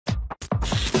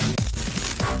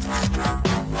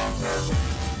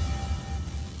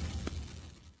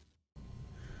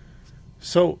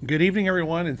So, good evening,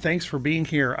 everyone, and thanks for being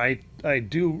here. I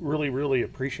do really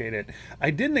appreciate it. I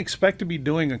didn't expect to be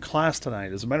doing a class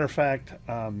tonight. As a matter of fact,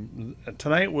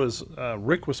 tonight was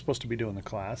Rick was supposed to be doing the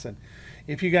class, and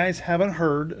if you guys haven't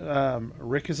heard,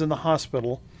 Rick is in the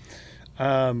hospital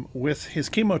with his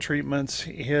chemo treatments.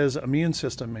 His immune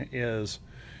system is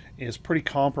pretty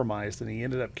compromised, and he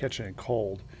ended up catching a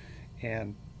cold,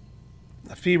 and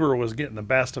the fever was getting the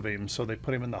best of him, so they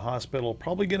put him in the hospital.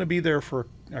 Probably going to be there for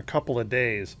a couple of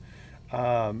days,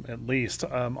 at least.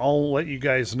 I'll let you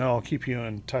guys know. I'll keep you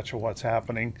in touch with what's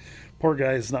happening. Poor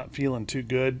guy's not feeling too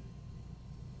good.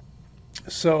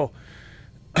 So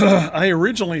I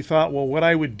originally thought, well, what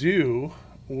I would do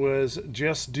was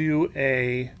just do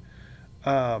a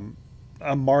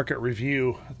market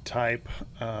review type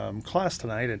class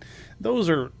tonight, and those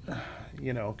are,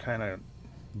 kind of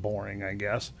boring, I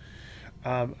guess.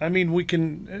 I mean, we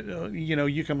can,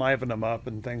 you can liven them up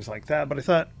and things like that. But I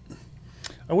thought,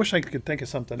 I wish I could think of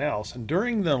something else. And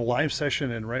during the live session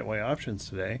in Right Way Options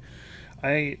today,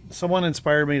 someone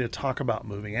inspired me to talk about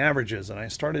moving averages, and I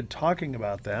started talking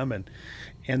about them,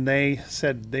 and they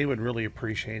said they would really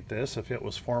appreciate this if it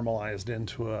was formalized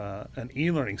into an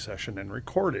e-learning session and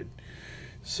recorded.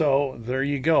 So there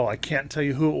you go. I can't tell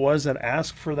you who it was that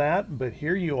asked for that, but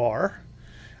here you are.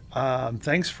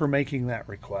 Thanks for making that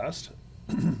request.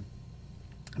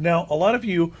 Now, a lot of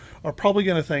you are probably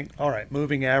going to think, all right,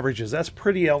 moving averages, that's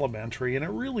pretty elementary, and it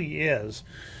really is.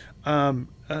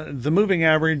 The moving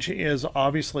average is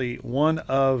obviously one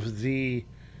of the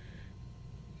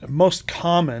most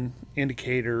common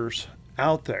indicators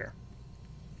out there.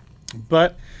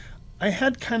 But I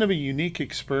had kind of a unique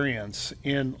experience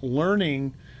in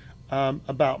learning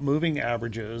about moving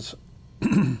averages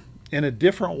in a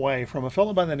different way from a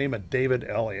fellow by the name of David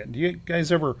Elliott. Do you guys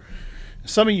ever...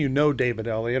 Some of you know David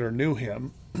Elliott or knew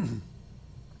him.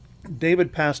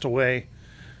 David passed away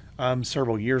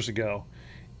several years ago,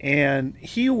 and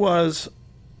he was,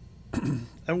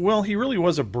 well, he really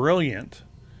was a brilliant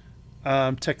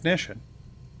technician,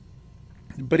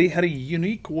 but he had a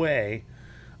unique way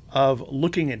of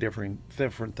looking at different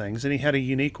things, and he had a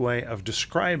unique way of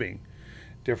describing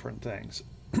different things.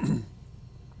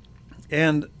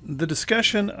 And the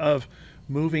discussion of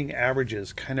moving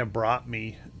averages kind of brought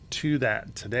me to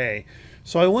that today.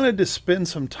 So I wanted to spend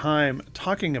some time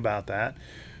talking about that,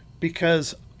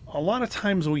 because a lot of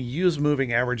times we use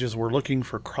moving averages. We're looking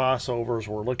for crossovers,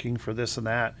 we're looking for this and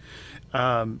that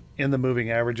in the moving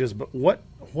averages, but what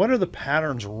are the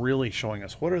patterns really showing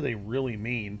us? What do they really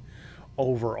mean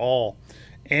overall?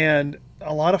 And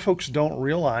a lot of folks don't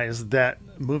realize that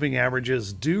moving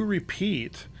averages do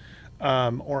repeat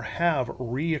or have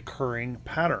reoccurring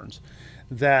patterns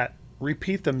that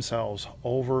repeat themselves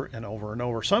over and over and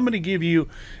over. So I'm going to give you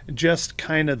just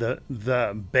kind of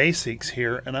the basics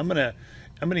here, and I'm going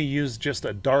to use just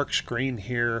a dark screen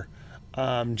here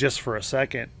just for a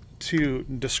second to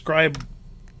describe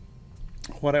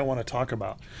what I want to talk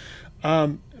about.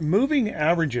 Moving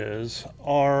averages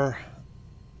are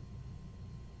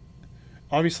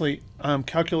obviously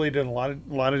calculated in a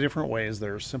lot of different ways.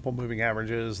 There's simple moving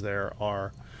averages, there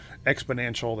are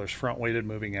exponential, there's front-weighted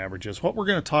moving averages. What we're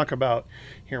going to talk about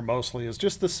here mostly is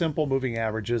just the simple moving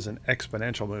averages and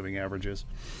exponential moving averages.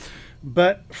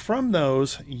 But from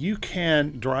those, you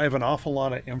can derive an awful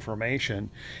lot of information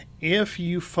if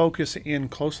you focus in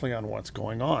closely on what's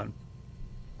going on.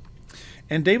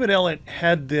 And David Elliott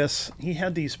had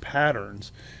these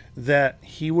patterns that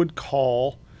he would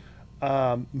call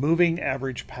moving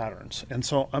average patterns. And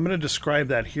so I'm going to describe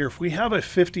that here. If we have a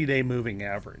 50-day moving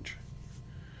average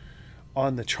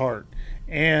on the chart,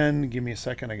 and give me a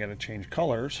second, I got to change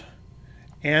colors,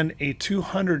 and a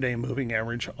 200-day moving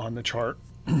average on the chart,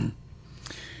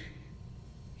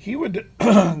 he would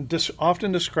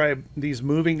often describe these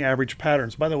moving average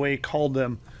patterns. By the way, he called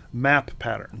them MAP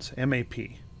patterns,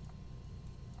 M-A-P.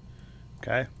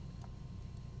 Okay?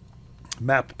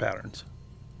 MAP patterns.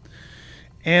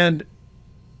 And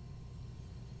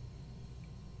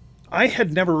I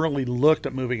had never really looked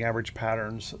at moving average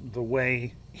patterns the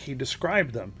way he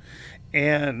described them.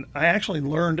 And I actually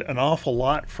learned an awful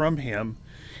lot from him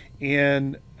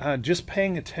in just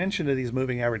paying attention to these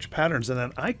moving average patterns. And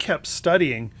then I kept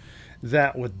studying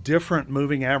that with different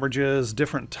moving averages,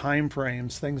 different time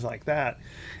frames, things like that,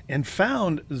 and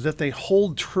found that they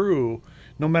hold true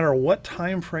no matter what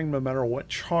time frame, no matter what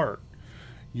chart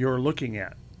you're looking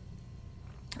at.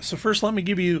 So first, let me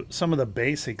give you some of the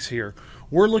basics here.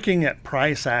 We're looking at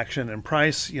price action, and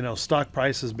price, stock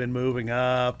price has been moving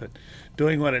up and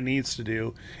doing what it needs to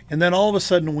do. And then all of a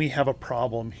sudden we have a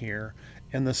problem here,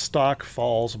 and the stock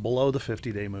falls below the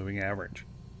 50-day moving average.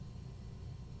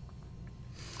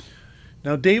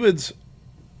 Now, David's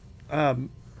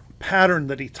pattern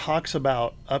that he talks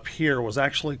about up here was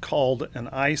actually called an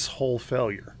ice hole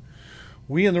failure.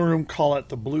 We in the room call it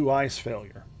the blue ice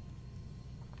failure.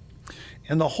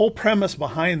 And the whole premise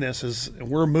behind this is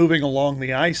we're moving along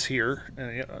the ice here.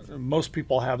 Most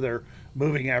people have their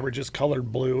moving averages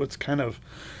colored blue. It's kind of,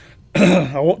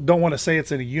 I don't want to say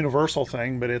it's a universal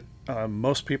thing, but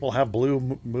most people have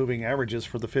blue moving averages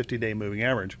for the 50-day moving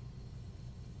average.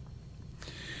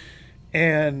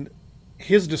 And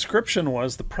his description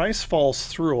was the price falls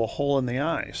through a hole in the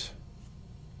ice.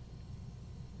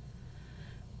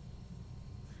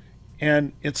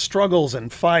 And it struggles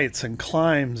and fights and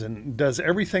climbs and does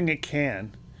everything it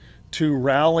can to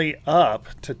rally up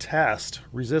to test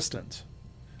resistance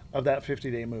of that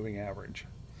 50-day moving average.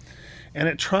 And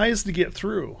it tries to get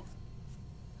through.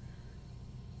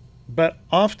 But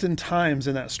oftentimes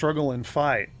in that struggle and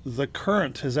fight, the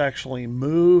current has actually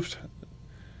moved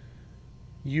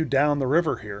you down the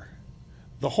river here.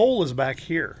 The hole is back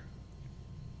here.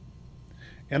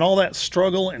 And all that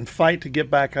struggle and fight to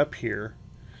get back up here,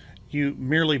 you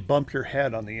merely bump your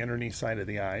head on the underneath side of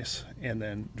the ice and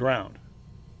then drown,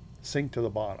 sink to the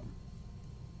bottom.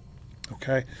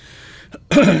 Okay?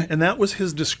 And that was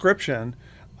his description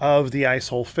of the ice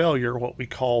hole failure, what we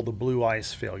call the blue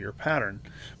ice failure pattern.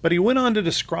 But he went on to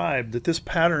describe that this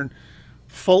pattern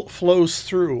flows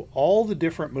through all the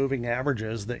different moving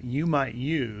averages that you might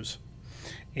use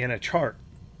in a chart.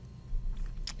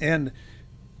 And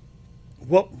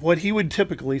what he would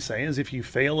typically say is if you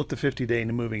fail at the 50-day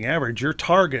moving average, your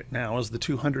target now is the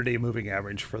 200-day moving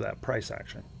average for that price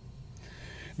action.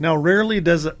 Now, rarely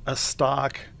does a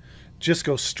stock just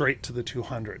go straight to the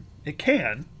 200. It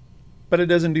can, but it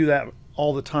doesn't do that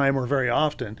all the time or very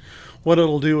often. What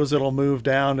it'll do is it'll move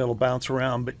down, it'll bounce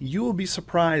around, but you will be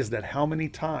surprised at how many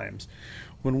times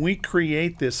when we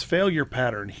create this failure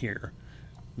pattern here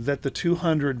that the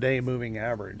 200-day moving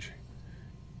average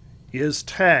is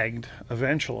tagged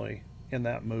eventually in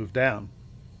that move down.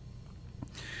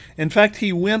 In fact,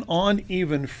 he went on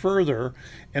even further,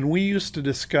 and we used to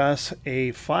discuss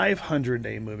a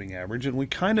 500-day moving average, and we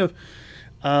kind of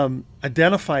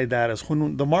identified that as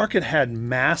when the market had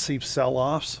massive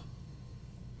sell-offs,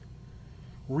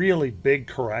 really big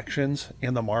corrections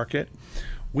in the market,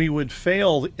 we would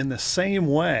fail in the same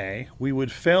way. We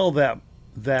would fail that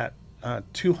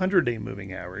 200-day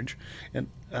moving average, and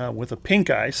with a pink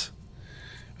ice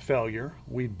failure,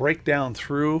 we'd break down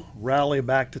through, rally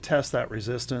back to test that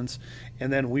resistance,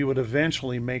 and then we would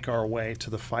eventually make our way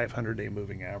to the 500-day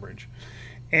moving average.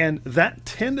 And that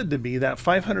tended to be, that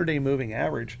 500-day moving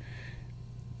average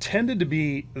tended to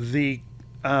be the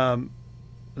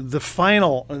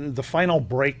final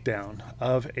breakdown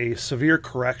of a severe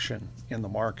correction in the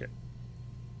market.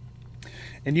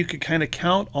 And you could kind of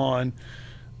count on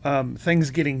things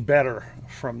getting better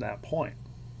from that point.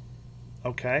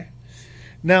 Okay?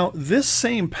 Now, this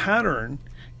same pattern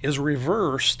is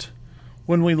reversed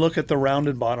when we look at the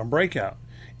rounded bottom breakout.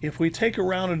 If we take a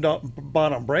rounded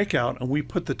bottom breakout and we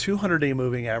put the 200-day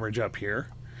moving average up here,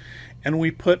 and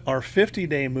we put our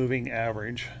 50-day moving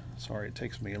average, sorry, it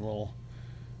takes me a little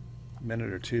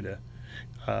minute or two to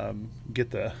get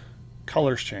the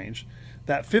colors changed,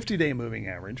 that 50-day moving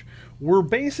average, we're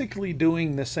basically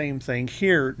doing the same thing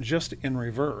here, just in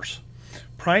reverse.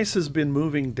 Price has been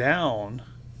moving down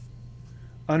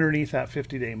underneath that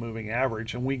 50-day moving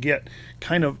average, and we get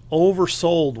kind of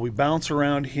oversold. We bounce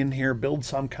around in here, build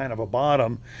some kind of a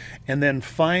bottom, and then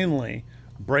finally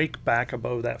break back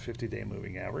above that 50-day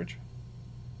moving average.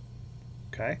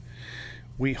 Okay,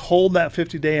 we hold that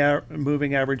 50-day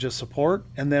moving average as support,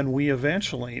 and then we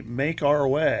eventually make our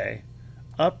way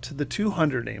up to the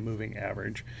 200-day moving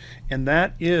average, and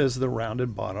that is the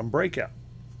rounded bottom breakout.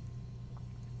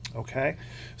 Okay,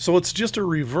 so it's just a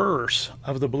reverse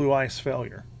of the blue ice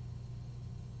failure.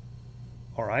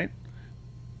 All right.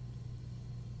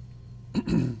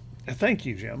 Thank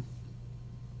you, Jim.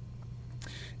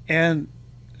 And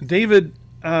David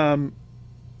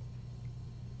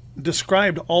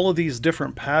described all of these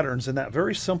different patterns in that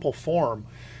very simple form.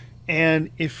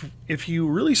 And if you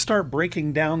really start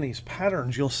breaking down these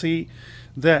patterns, you'll see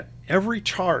that every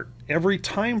chart, every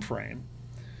time frame,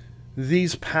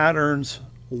 these patterns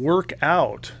work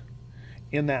out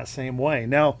in that same way.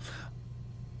 Now,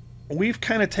 we've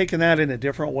kind of taken that in a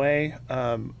different way.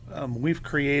 We've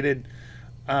created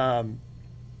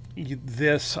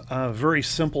this very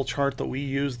simple chart that we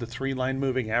use, the 3-line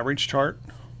moving average chart.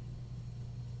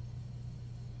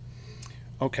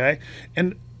 Okay,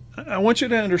 and I want you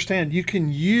to understand you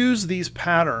can use these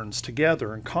patterns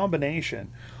together in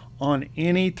combination on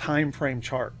any time frame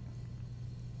chart.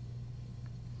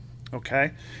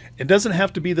 Okay, it doesn't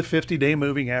have to be the 50-day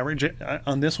moving average.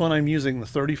 On this one, I'm using the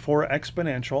 34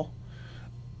 exponential,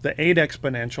 the 8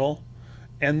 exponential,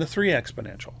 and the 3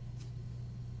 exponential.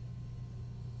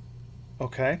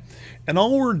 Okay, and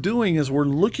all we're doing is we're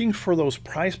looking for those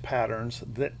price patterns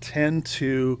that tend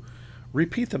to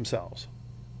repeat themselves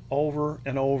over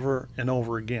and over and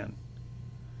over again.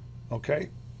 Okay,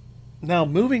 now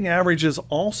moving averages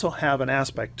also have an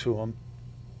aspect to them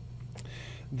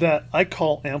that I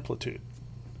call amplitude.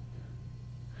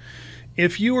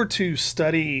 If you were to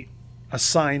study a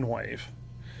sine wave,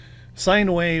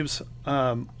 sine waves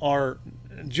are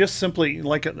just simply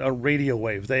like a radio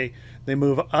wave. They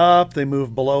move up, they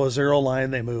move below a zero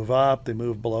line, they move up, they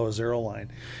move below a zero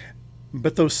line.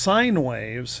 But those sine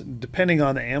waves, depending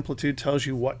on the amplitude, tells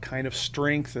you what kind of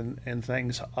strength and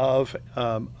things of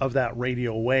that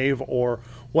radio wave, or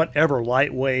whatever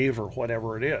light wave or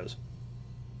whatever it is.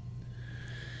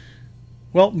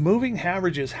 Well, moving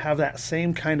averages have that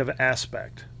same kind of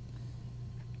aspect.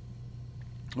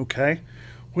 Okay?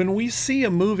 When we see a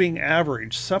moving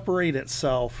average separate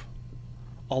itself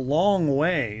a long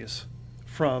ways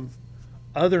from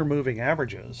other moving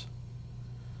averages,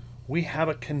 we have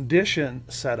a condition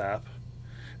set up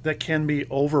that can be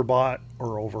overbought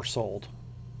or oversold.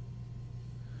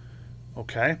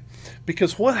 Okay?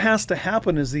 Because what has to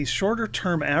happen is these shorter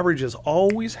term averages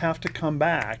always have to come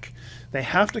back. They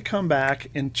have to come back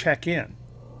and check in.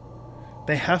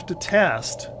 They have to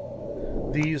test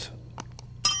these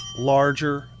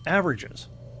larger averages.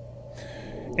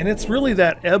 And it's really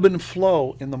that ebb and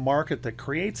flow in the market that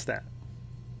creates that.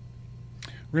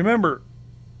 Remember,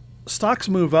 stocks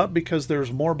move up because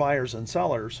there's more buyers than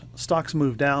sellers. Stocks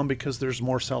move down because there's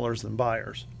more sellers than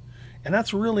buyers. And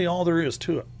that's really all there is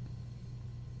to it.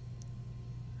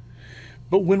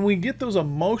 But when we get those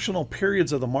emotional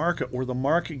periods of the market where the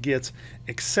market gets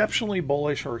exceptionally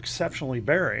bullish or exceptionally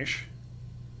bearish,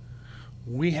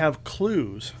 we have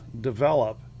clues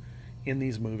develop in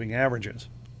these moving averages.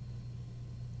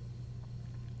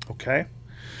 Okay?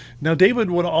 Now,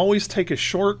 David would always take a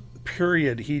short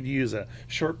period. He'd use a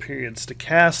short period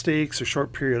stochastics, a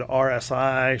short period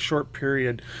RSI, short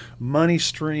period money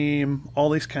stream, all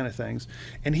these kind of things.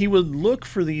 And he would look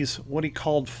for these, what he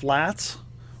called flats,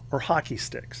 or hockey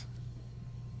sticks.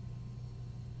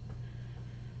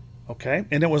 Okay,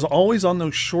 and it was always on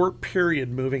those short period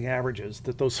moving averages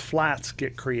that those flats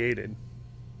get created.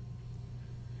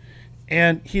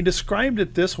 And he described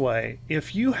it this way: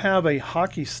 if you have a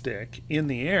hockey stick in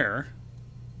the air,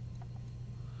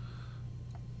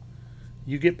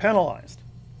 you get penalized.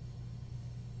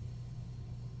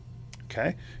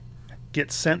 Okay,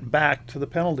 get sent back to the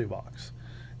penalty box,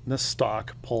 and the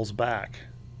stock pulls back.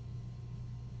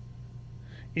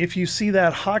 If you see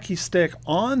that hockey stick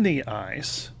on the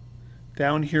ice,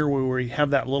 down here where we have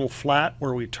that little flat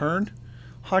where we turned,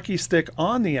 hockey stick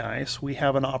on the ice, we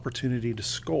have an opportunity to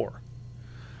score.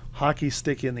 Hockey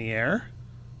stick in the air,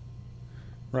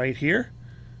 right here,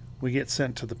 we get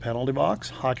sent to the penalty box.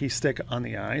 Hockey stick on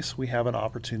the ice, we have an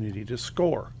opportunity to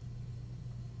score.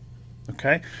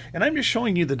 Okay, and I'm just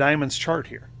showing you the diamonds chart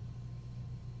here.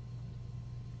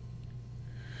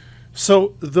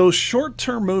 So those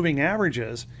short-term moving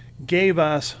averages gave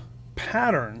us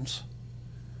patterns,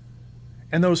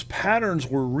 and those patterns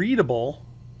were readable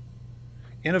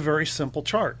in a very simple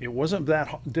chart. It wasn't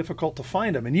that difficult to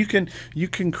find them, and you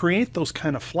can create those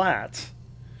kind of flats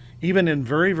even in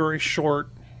very, very short,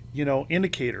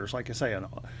 indicators. Like I say,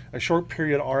 a short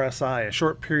period RSI, a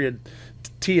short period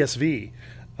TSV,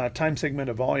 time segment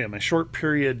of volume, a short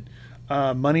period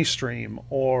money stream,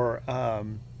 or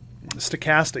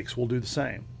stochastics will do the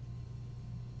same.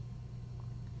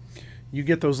 You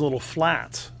get those little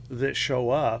flats that show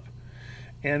up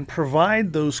and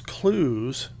provide those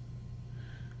clues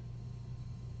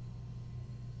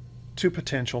to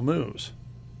potential moves.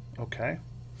 Okay?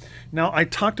 Now, I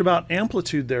talked about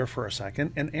amplitude there for a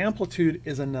second, and amplitude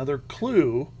is another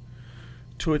clue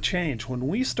to a change. When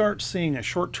we start seeing a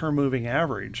short-term moving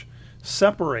average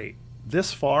separate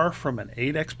this far from an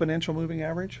 8 exponential moving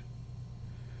average,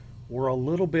 we're a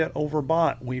little bit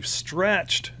overbought. We've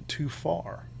stretched too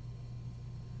far.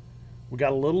 We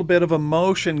got a little bit of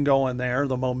emotion going there.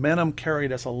 The momentum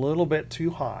carried us a little bit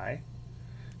too high.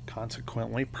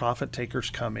 Consequently, profit takers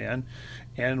come in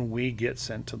and we get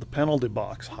sent to the penalty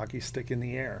box, hockey stick in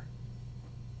the air.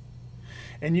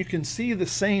 And you can see the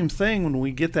same thing when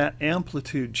we get that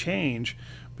amplitude change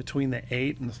between the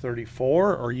 8 and the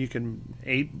 34, or you can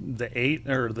the 8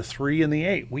 or the 3 and the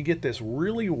 8. We get this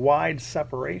really wide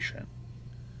separation.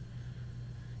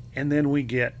 And then we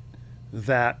get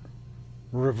that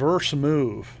reverse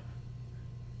move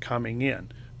coming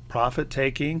in. Profit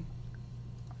taking,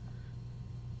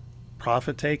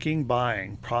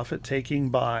 buying, profit taking,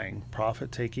 buying,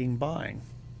 profit taking, buying.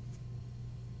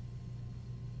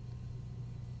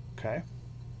 Okay?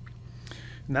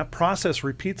 And that process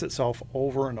repeats itself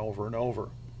over and over and over.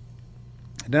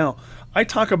 Now, I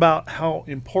talk about how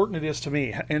important it is to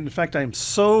me. And in fact, I'm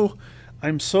so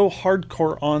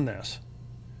hardcore on this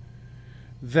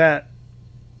that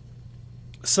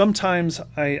sometimes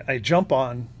I jump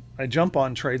on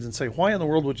trades and say, why in the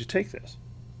world would you take this?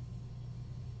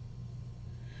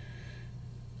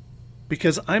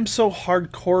 Because I'm so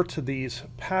hardcore to these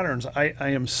patterns. I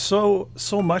am so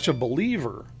much a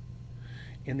believer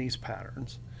in these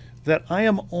patterns that I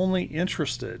am only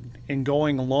interested in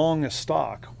going long a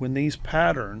stock when these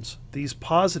patterns, these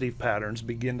positive patterns,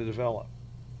 begin to develop.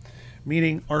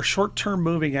 Meaning our short-term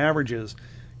moving averages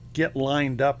get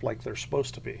lined up like they're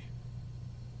supposed to be.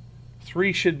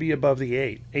 3 should be above the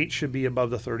 8. 8 should be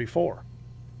above the 34.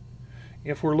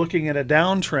 If we're looking at a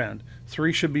downtrend,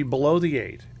 3 should be below the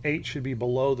 8. 8 should be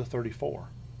below the 34.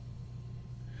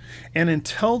 And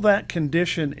until that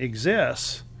condition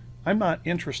exists, I'm not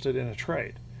interested in a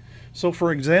trade. So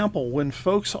for example, when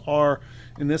folks are,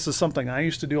 and this is something I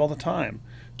used to do all the time,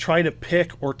 try to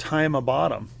pick or time a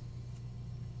bottom,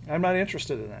 I'm not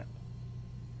interested in that.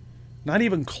 Not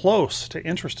even close to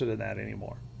interested in that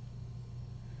anymore.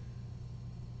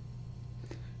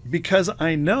 Because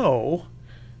I know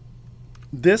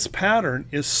this pattern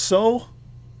is so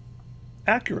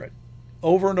accurate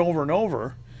over and over and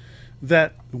over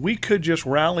that we could just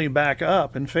rally back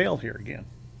up and fail here again.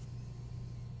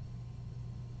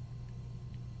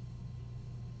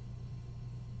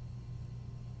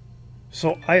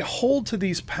 So I hold to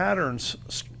these patterns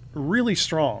really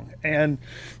strong, and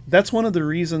that's one of the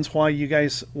reasons why you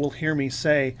guys will hear me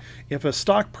say, if a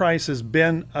stock price has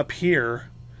been up here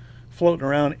floating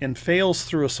around and fails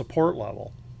through a support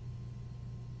level,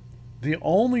 the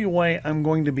only way I'm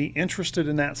going to be interested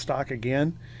in that stock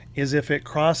again is if it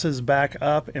crosses back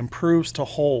up and proves to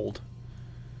hold.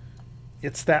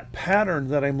 It's that pattern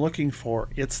that I'm looking for.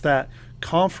 It's that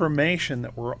confirmation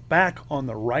that we're back on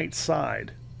the right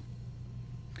side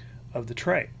of the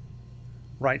trade,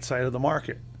 right side of the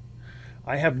market.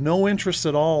 I have no interest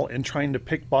at all in trying to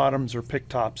pick bottoms or pick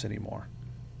tops anymore.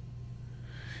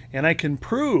 And I can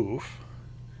prove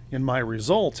in my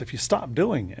results, if you stop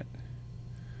doing it,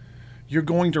 you're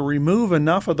going to remove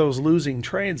enough of those losing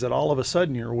trades that all of a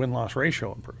sudden your win-loss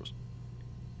ratio improves.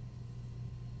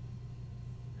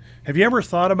 Have you ever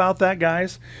thought about that,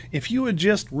 guys? If you would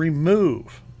just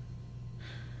remove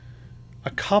a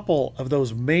couple of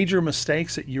those major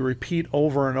mistakes that you repeat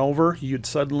over and over, you'd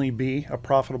suddenly be a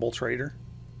profitable trader.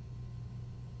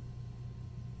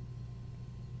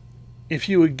 If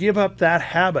you would give up that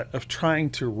habit of trying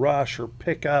to rush or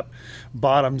pick up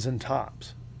bottoms and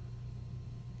tops,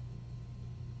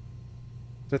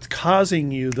 that's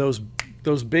causing you those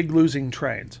big losing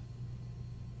trades,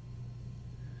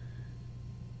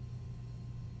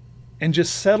 and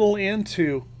just settle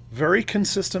into very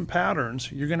consistent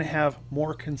patterns, you're going to have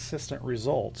more consistent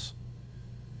results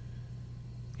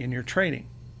in your trading.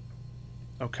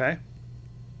 Okay?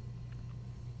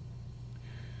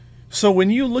 So when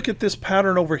you look at this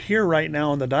pattern over here right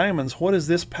now in the diamonds, what does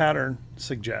this pattern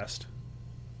suggest?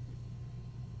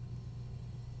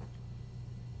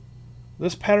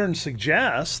 This pattern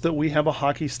suggests that we have a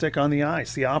hockey stick on the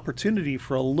ice, the opportunity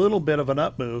for a little bit of an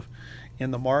up move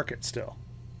in the market still.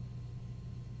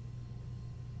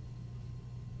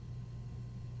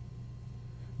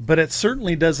 But it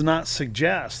certainly does not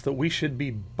suggest that we should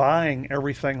be buying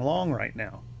everything long right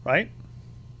now, right?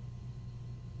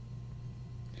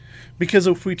 Because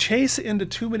if we chase into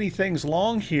too many things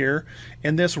long here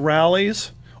and this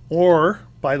rallies, or,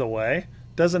 by the way,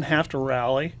 doesn't have to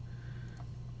rally,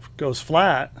 goes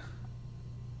flat,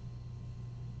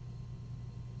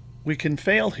 we can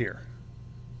fail here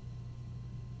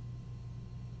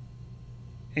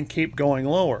and keep going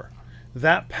lower.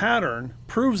 That pattern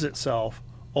proves itself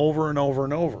over and over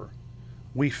and over.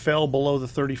 We fell below the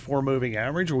 34 moving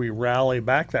average. We rally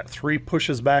back. That 3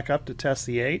 pushes back up to test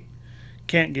the 8.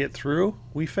 Can't get through.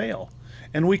 We fail.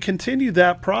 And we continue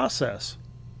that process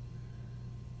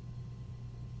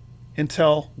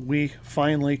until we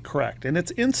finally correct. And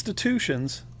it's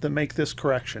institutions that make this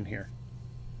correction here.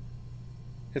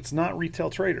 It's not retail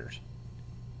traders.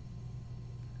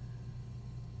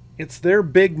 It's their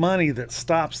big money that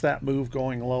stops that move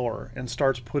going lower and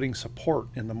starts putting support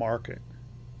in the market.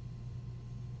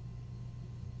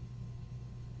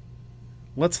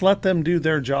 Let's let them do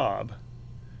their job.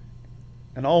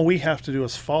 And all we have to do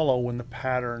is follow when the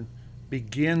pattern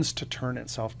begins to turn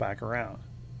itself back around.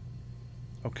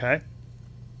 Okay?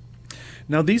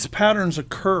 Now these patterns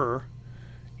occur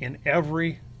in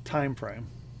every time frame.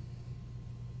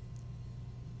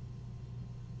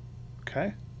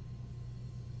 Okay?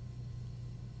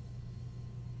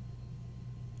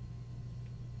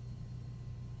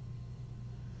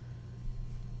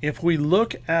 If we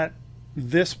look at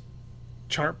this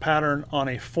chart pattern on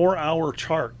a 4-hour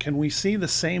chart, can we see the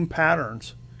same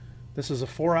patterns? This is a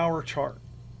 4-hour chart.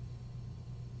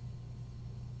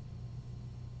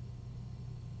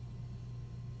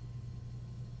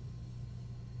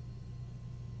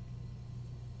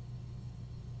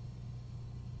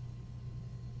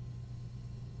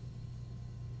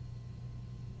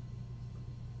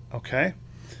 Okay,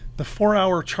 the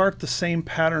 4-hour chart, the same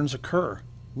patterns occur.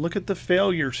 Look at the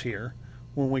failures here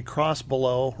when we cross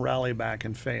below, rally back,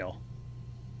 and fail.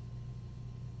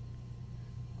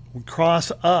 We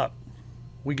cross up.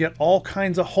 We get all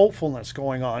kinds of hopefulness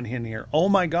going on in here. Oh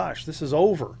my gosh, this is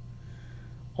over.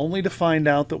 Only to find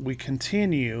out that we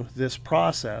continue this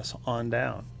process on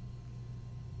down.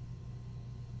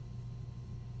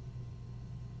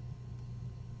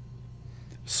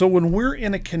 So when we're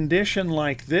in a condition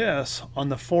like this on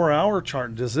the 4-hour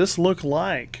chart, does this look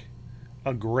like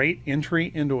a great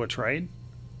entry into a trade?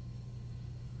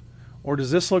 Or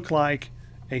does this look like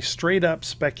a straight up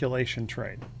speculation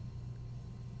trade?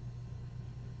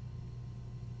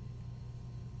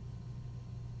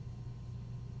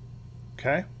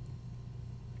 Okay.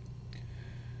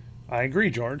 I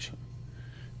agree, George.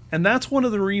 And that's one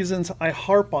of the reasons I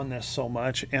harp on this so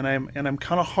much, and I'm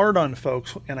kind of hard on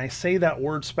folks, and I say that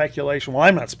word speculation. Well,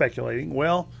 I'm not speculating.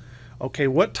 Well, okay,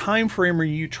 what time frame are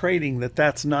you trading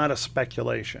that's not a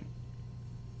speculation?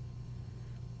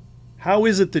 How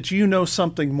is it that you know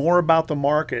something more about the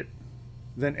market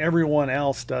than everyone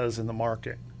else does in the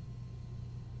market?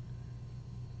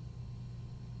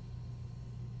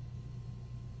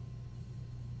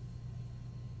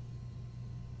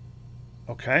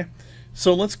 Okay,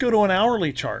 so let's go to an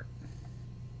hourly chart.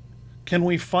 Can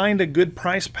we find a good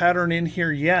price pattern in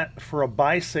here yet for a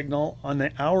buy signal on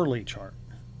the hourly chart?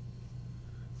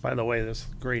 By the way, this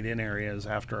great in area is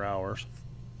after hours.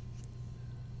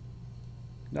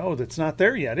 No, that's not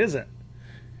there yet, is it?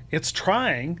 It's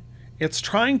trying. It's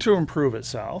trying to improve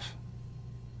itself.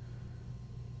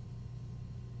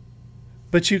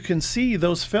 But you can see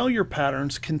those failure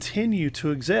patterns continue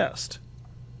to exist.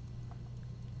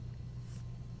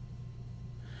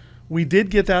 We did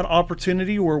get that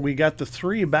opportunity where we got the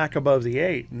 3 back above the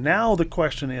 8. Now the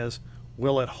question is,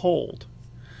 will it hold?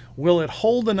 Will it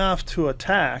hold enough to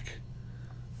attack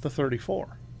the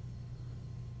 34?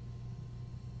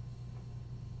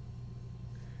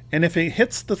 And if it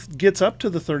gets up to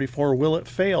the 34, will it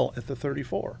fail at the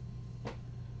 34?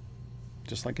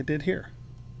 Just like it did here.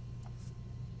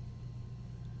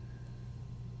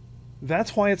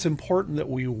 That's why it's important that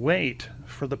we wait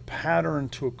for the pattern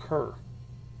to occur.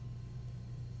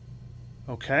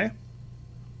 Okay?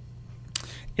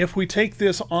 If we take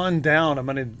this on down, I'm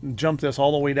going to jump this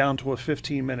all the way down to a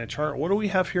 15-minute chart. What do we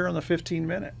have here on the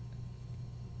 15-minute?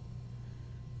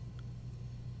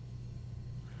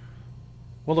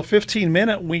 Well, the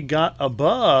 15-minute we got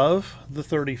above the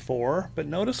 34, but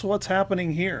notice what's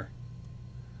happening here.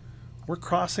 We're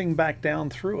crossing back down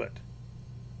through it.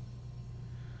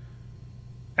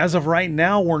 As of right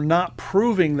now, we're not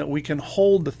proving that we can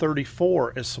hold the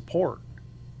 34 as support.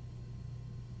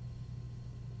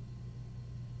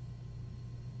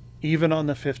 Even on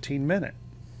the 15-minute.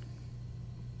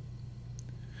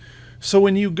 So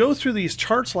when you go through these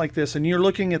charts like this and you're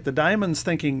looking at the diamonds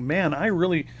thinking, man,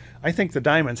 I think the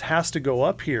diamonds has to go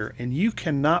up here, and you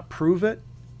cannot prove it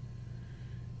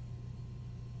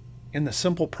in the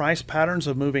simple price patterns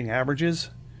of moving averages,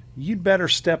 you'd better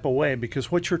step away,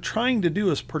 because what you're trying to do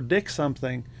is predict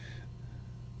something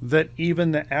that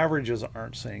even the averages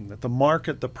aren't seeing, that the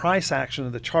market, the price action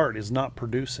of the chart is not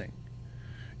producing.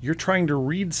 You're trying to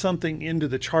read something into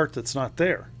the chart that's not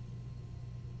there.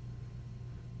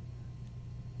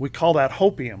 We call that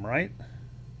hopium, right?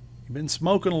 You've been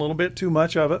smoking a little bit too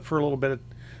much of it for a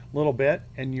little bit,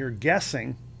 and you're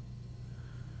guessing,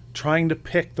 trying to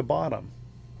pick the bottom.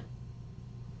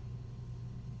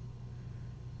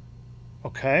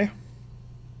 Okay.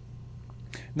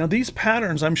 Now these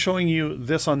patterns, I'm showing you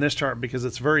this on this chart because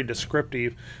it's very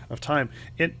descriptive of time.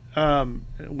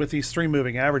 With these 3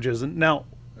 moving averages. And now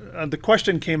the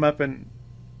question came up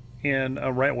in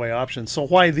a right way option. So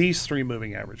why these 3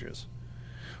 moving averages?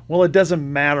 Well, it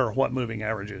doesn't matter what moving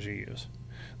averages you use.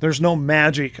 There's no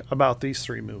magic about these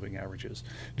 3 moving averages.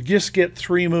 You just get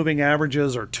 3 moving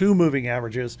averages or 2 moving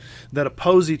averages that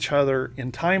oppose each other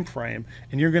in time frame,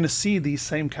 and you're going to see these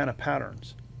same kind of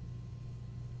patterns.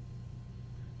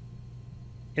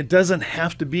 It doesn't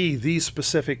have to be these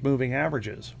specific moving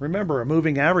averages. Remember, a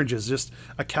moving average is just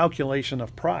a calculation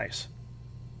of price.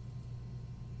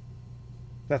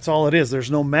 That's all it is. There's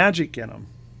no magic in them.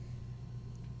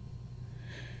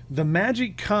 The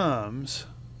magic comes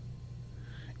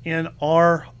in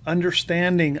our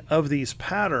understanding of these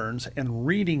patterns and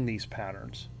reading these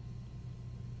patterns.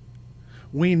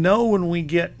 We know when we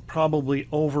get probably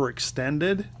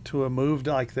overextended to a move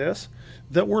like this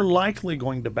that we're likely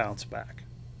going to bounce back.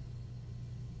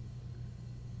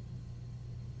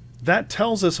 That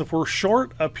tells us if we're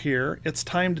short up here, it's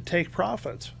time to take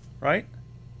profits, right?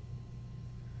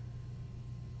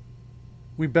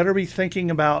 We better be thinking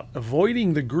about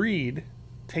avoiding the greed,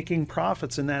 taking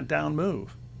profits in that down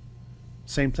move.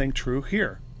 Same thing true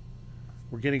here.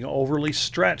 We're getting overly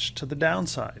stretched to the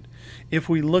downside. If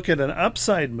we look at an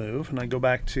upside move, and I go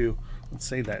back to, let's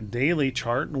say, that daily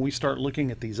chart, and we start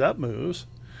looking at these up moves,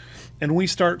 and we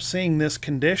start seeing this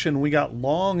condition, we got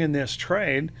long in this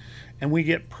trade, and we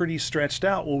get pretty stretched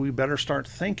out, well, we better start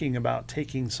thinking about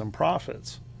taking some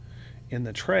profits in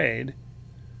the trade,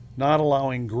 not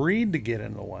allowing greed to get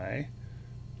in the way,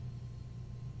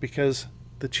 because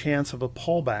the chance of a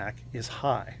pullback is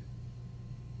high.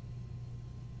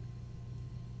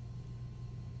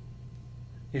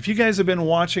 If you guys have been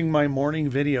watching my morning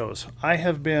videos, I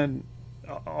have been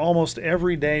almost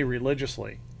every day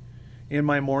religiously in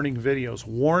my morning videos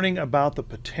warning about the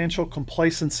potential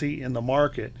complacency in the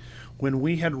market when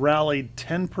we had rallied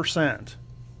 10%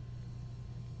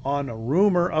 on a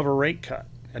rumor of a rate cut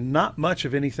and not much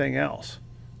of anything else.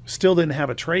 Still didn't have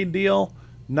a trade deal,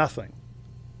 nothing.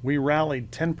 We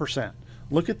rallied 10%.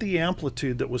 Look at the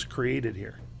amplitude that was created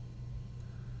here.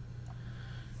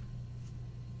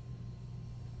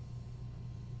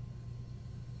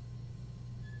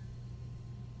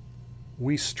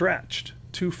 We stretched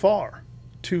too far,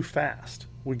 too fast.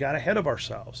 We got ahead of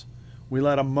ourselves. We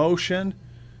let emotion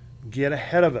get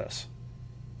ahead of us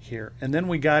here. And then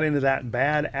we got into that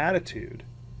bad attitude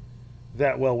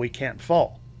that, well, we can't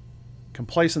fall.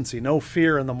 Complacency, no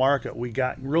fear in the market. We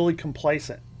got really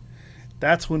complacent.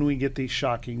 That's when we get these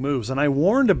shocking moves. And I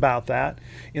warned about that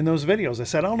in those videos. I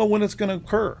said, I don't know when it's going to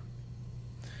occur.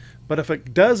 But if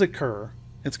it does occur,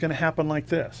 it's going to happen like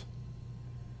this.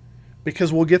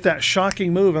 Because we'll get that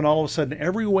shocking move, and all of a sudden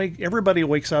everybody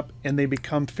wakes up and they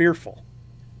become fearful.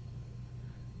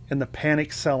 And the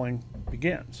panic selling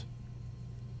begins.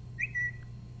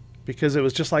 Because it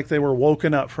was just like they were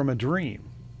woken up from a dream.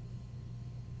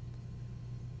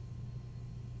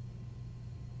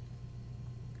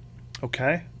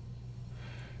 Okay?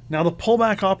 Now the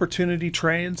pullback opportunity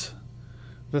trades,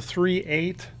 the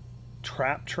 3-8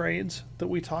 trap trades that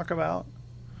we talk about,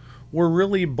 were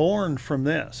really born from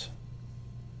this.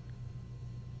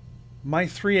 My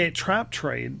 3-8 trap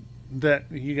trade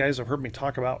that you guys have heard me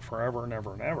talk about forever and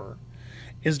ever and ever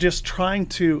is just trying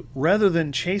to, rather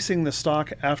than chasing the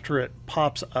stock after it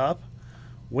pops up,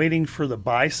 waiting for the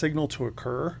buy signal to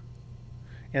occur,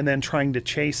 and then trying to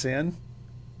chase in,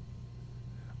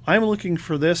 I'm looking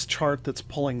for this chart that's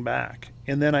pulling back,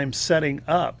 and then I'm setting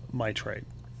up my trade.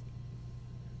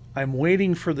 I'm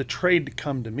waiting for the trade to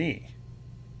come to me,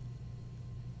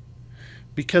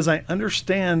 because I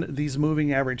understand these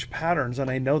moving average patterns and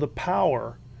I know the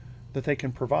power that they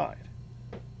can provide.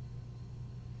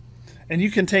 And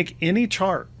you can take any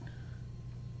chart,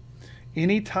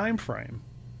 any time frame,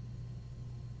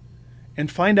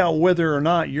 and find out whether or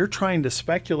not you're trying to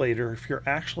speculate or if you're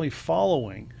actually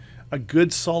following a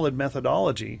good solid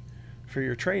methodology for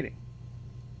your trading.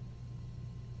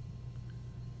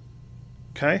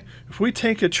 Okay? If we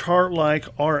take a chart like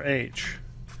RH,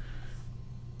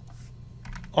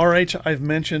 I've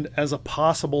mentioned as a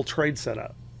possible trade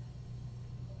setup.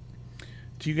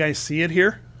 Do you guys see it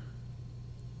here?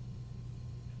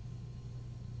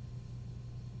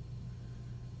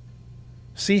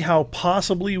 See how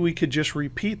possibly we could just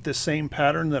repeat the same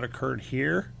pattern that occurred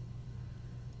here?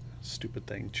 Stupid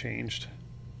thing changed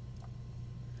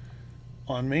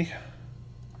on me.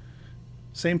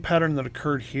 Same pattern that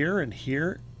occurred here and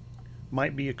here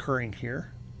might be occurring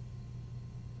here.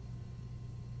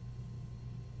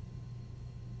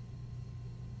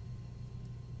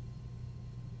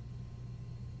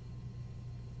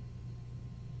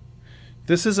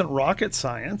 This isn't rocket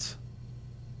science,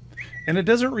 and it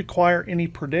doesn't require any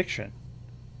prediction.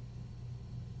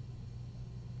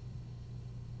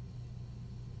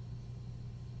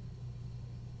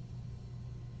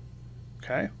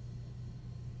 Okay.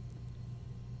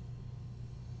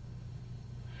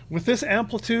 With this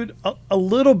amplitude, a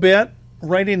little bit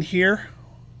right in here,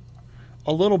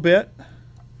 a little bit.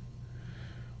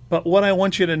 But what I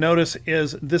want you to notice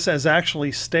is this has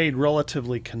actually stayed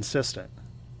relatively consistent.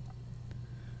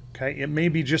 Okay, it may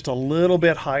be just a little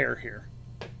bit higher here.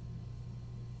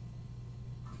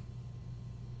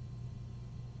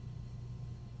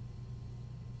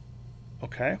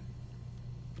 Okay.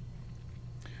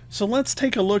 So let's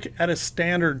take a look at a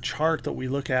standard chart that we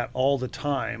look at all the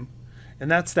time, and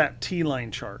that's that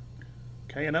T-line chart.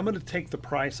 Okay, and I'm going to take the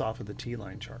price off of the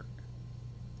T-line chart.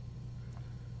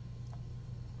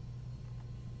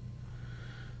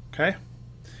 Okay,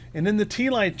 and in the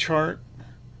T-line chart,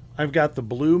 I've got the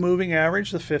blue moving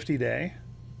average, the 50-day.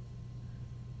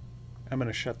 I'm going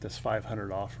to shut this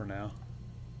 500 off for now.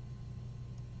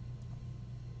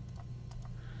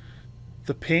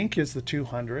 The pink is the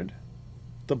 200.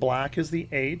 The black is the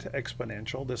 8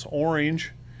 exponential. This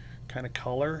orange kind of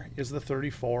color is the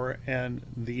 34, and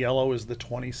the yellow is the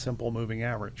 20 simple moving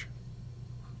average.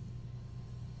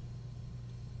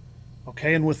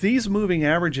 Okay, and with these moving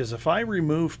averages, if I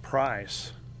remove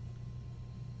price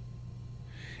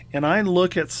and I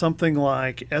look at something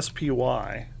like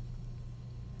SPY,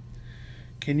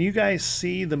 can you guys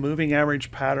see the moving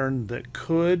average pattern that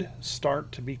could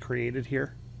start to be created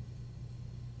here?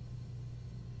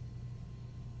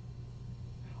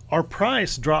 Our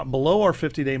price dropped below our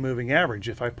 50-day moving average.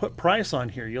 If I put price on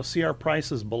here, you'll see our price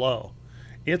is below.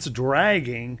 It's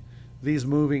dragging these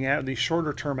these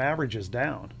shorter term averages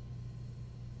down.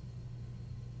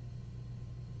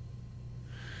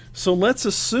 So let's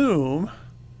assume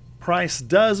price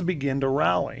does begin to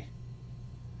rally.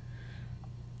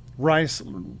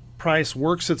 Price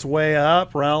works its way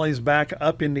up, rallies back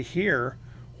up into here.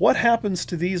 What happens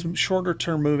to these shorter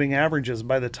term moving averages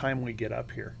by the time we get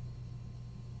up here?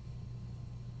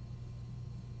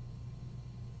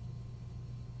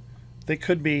 They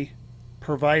could be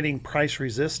providing price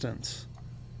resistance,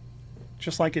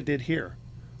 just like it did here.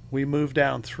 We move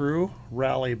down through,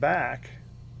 rally back,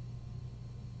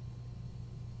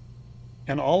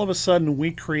 and all of a sudden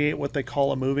we create what they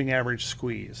call a moving average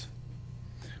squeeze.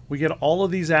 We get all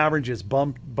of these averages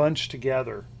bunched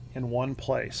together in one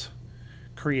place.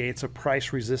 Creates a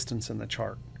price resistance in the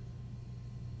chart.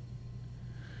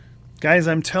 Guys,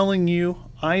 I'm telling you,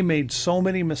 I made so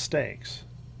many mistakes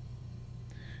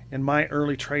in my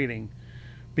early trading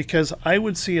because I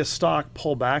would see a stock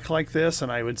pull back like this and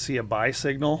I would see a buy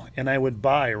signal and I would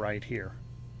buy right here.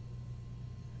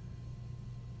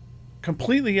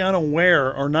 Completely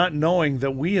unaware or not knowing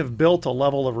that we have built a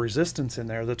level of resistance in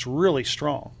there that's really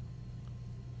strong.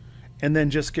 And then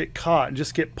just get caught,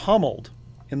 just get pummeled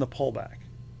in the pullback.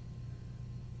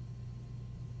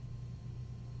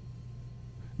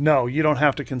 No, you don't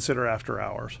have to consider after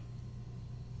hours.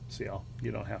 See,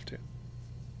 you don't have to.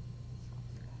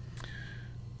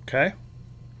 Okay.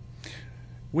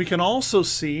 We can also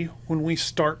see when we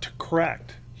start to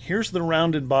correct. Here's the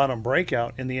rounded bottom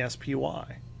breakout in the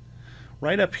SPY.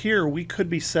 Right up here, we could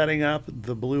be setting up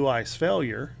the blue ice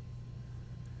failure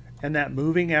and that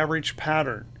moving average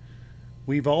pattern.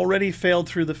 We've already failed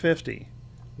through the 50.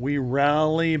 We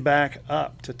rally back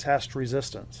up to test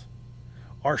resistance.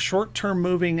 Our short-term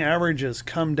moving averages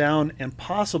come down and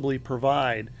possibly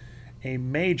provide a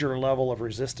major level of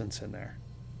resistance in there.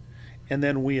 And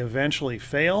then we eventually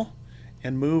fail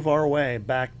and move our way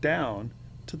back down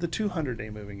to the 200-day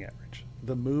moving average,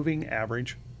 the moving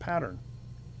average pattern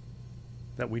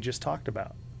that we just talked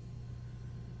about.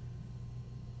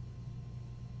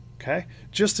 Okay,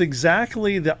 just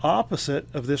exactly the opposite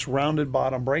of this rounded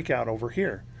bottom breakout over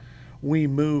here. We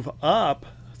move up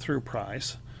through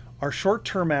price. Our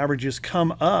short-term averages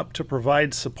come up to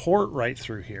provide support right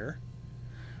through here.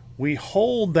 We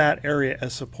hold that area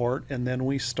as support, and then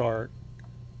we start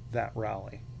that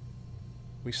rally.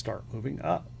 We start moving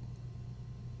up.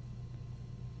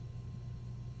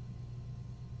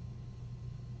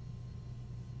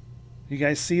 You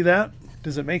guys see that?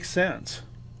 Does it make sense?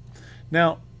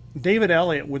 Now, David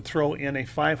Elliott would throw in a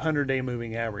 500-day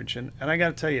moving average, and I got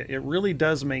to tell you, it really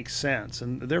does make sense.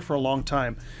 And there for a long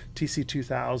time,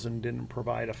 TC2000 didn't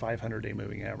provide a 500-day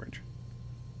moving average.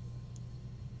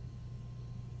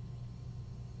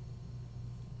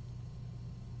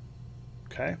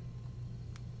 Okay.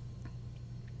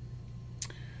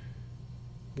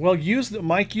 Well,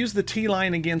 Mike, use the T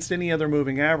line against any other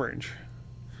moving average.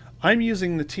 I'm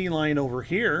using the T line over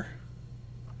here.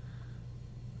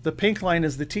 The pink line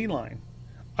is the T line.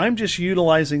 I'm just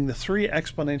utilizing the 3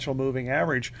 exponential moving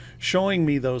average, showing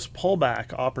me those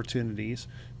pullback opportunities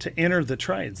to enter the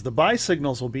trades. The buy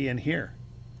signals will be in here.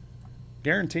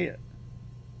 Guarantee it.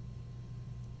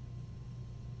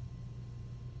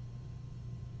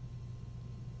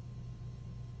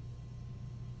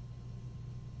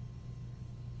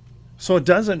 So it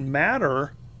doesn't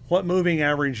matter what moving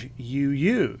average you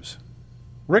use.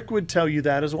 Rick would tell you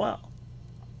that as well.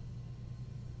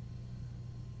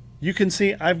 You can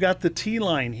see I've got the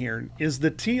T-line here. Is the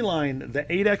T-line the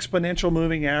 8 exponential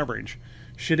moving average?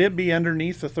 Should it be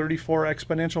underneath the 34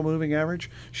 exponential moving average?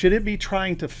 Should it be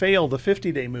trying to fail the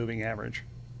 50-day moving average?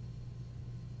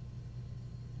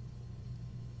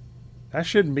 That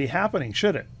shouldn't be happening,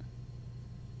 should it?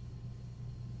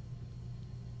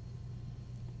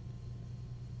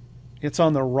 It's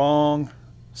on the wrong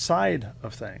side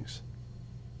of things.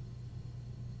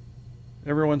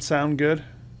 Everyone sound good?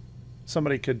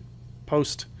 Somebody could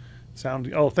post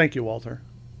sound. Oh, thank you, Walter.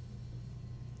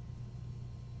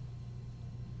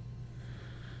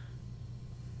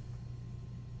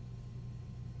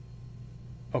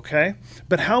 Okay,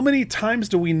 but how many times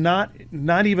do we not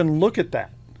even look at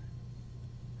that?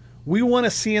 We want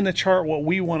to see in the chart what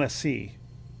we want to see.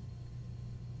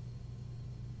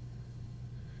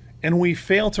 And we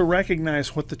fail to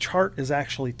recognize what the chart is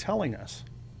actually telling us.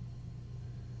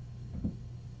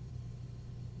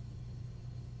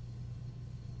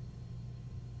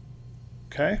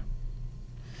 Okay?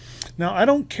 Now, I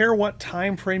don't care what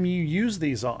time frame you use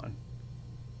these on,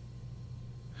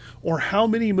 or how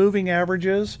many moving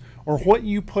averages, or what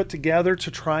you put together to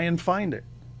try and find it.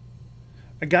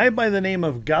 A guy by the name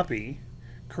of Guppy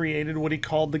created what he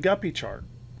called the Guppy chart.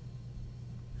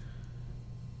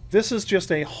 This is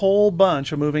just a whole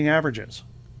bunch of moving averages.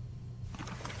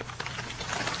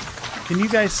 Can you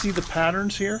guys see the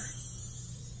patterns here?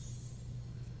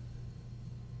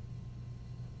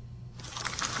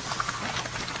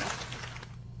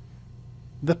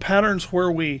 The patterns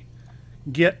where we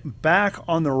get back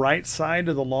on the right side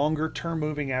of the longer term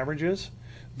moving averages,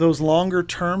 those longer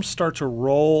terms start to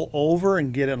roll over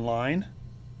and get in line.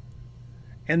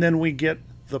 And then we get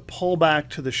the pullback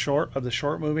to the short of the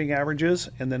short moving averages,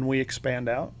 and then we expand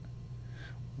out.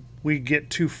 We get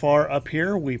too far up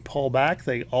here, we pull back,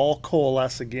 they all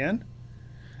coalesce again,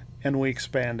 and we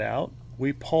expand out.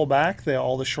 We pull back,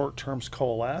 all the short terms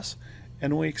coalesce,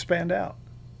 and we expand out.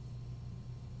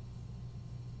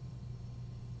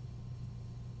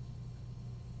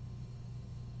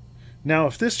 Now,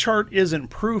 if this chart isn't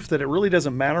proof that it really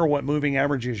doesn't matter what moving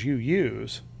averages you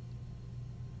use,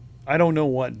 I don't know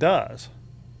what does.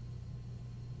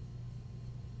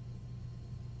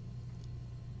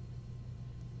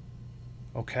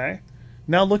 Okay,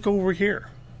 now look over here.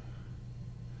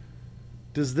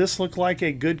 Does this look like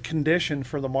a good condition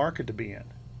for the market to be in?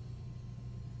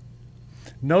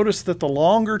 Notice that the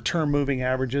longer term moving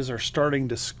averages are starting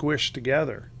to squish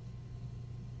together.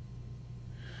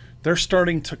 They're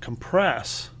starting to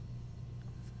compress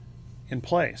in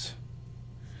place.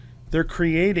 They're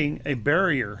creating a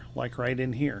barrier like right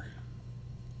in here.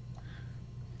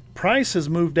 Price has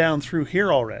moved down through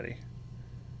here already.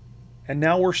 And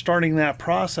now we're starting that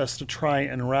process to try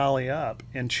and rally up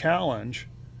and challenge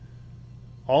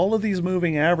all of these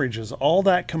moving averages, all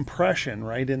that compression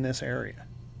right in this area.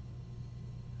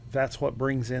 That's what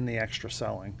brings in the extra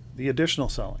selling, the additional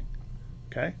selling.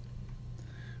 Okay?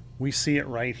 We see it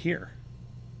right here.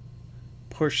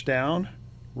 Push down,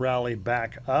 rally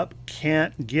back up,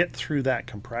 can't get through that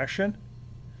compression,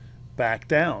 back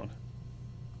down.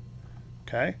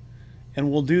 Okay? And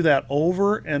we'll do that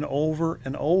over and over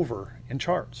and over in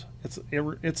charts.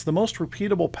 It's the most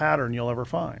repeatable pattern you'll ever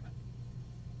find.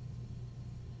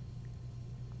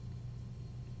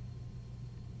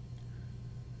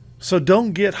 So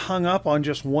don't get hung up on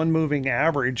just one moving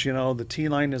average. You know, the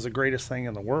T-line is the greatest thing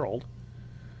in the world.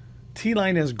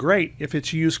 T-line is great if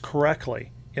it's used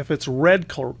correctly, if it's read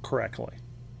correctly.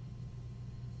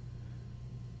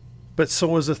 But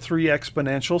so is the 3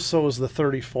 exponential, so is the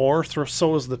 34,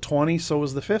 so is the 20, so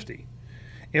is the 50.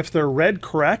 If they're read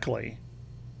correctly,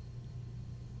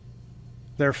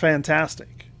 they're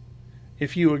fantastic.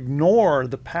 If you ignore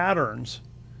the patterns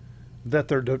that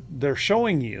they're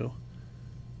showing you,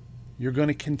 you're going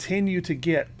to continue to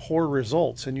get poor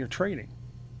results in your trading.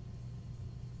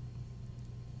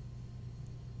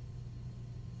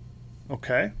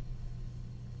 Okay?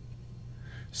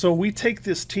 So we take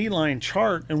this T-line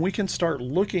chart and we can start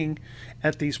looking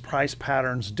at these price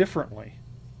patterns differently.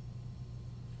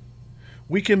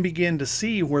 We can begin to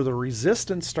see where the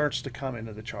resistance starts to come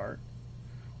into the chart,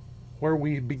 where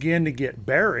we begin to get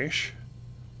bearish,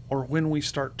 or when we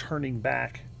start turning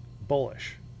back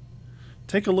bullish.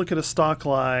 Take a look at a stock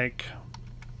like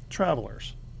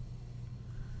Travelers.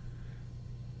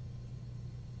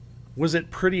 Was it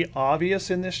pretty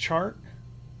obvious in this chart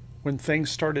when things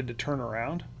started to turn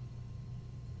around.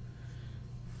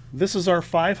 This is our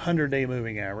 500-day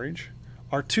moving average,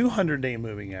 our 200-day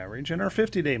moving average, and our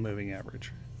 50-day moving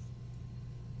average.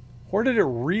 Where did it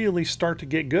really start to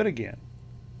get good again?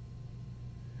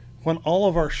 When all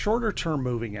of our shorter term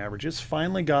moving averages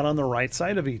finally got on the right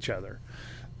side of each other.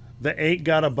 The 8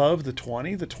 got above the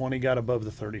 20 got above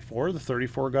the 34, the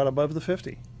 34 got above the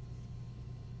 50.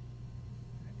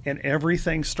 And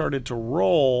everything started to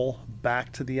roll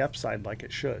back to the upside like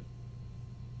it should.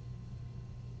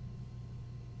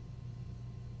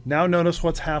 Now notice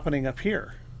what's happening up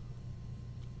here.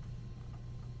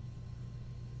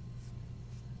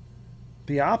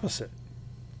 The opposite.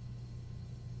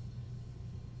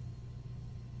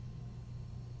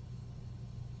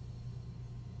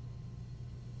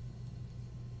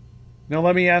 Now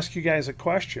let me ask you guys a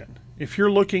question. If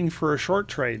you're looking for a short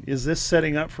trade, is this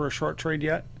setting up for a short trade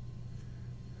yet?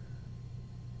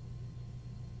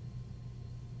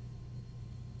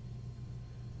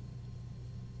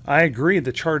 I agree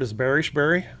the chart is bearish,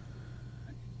 Barry.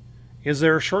 Is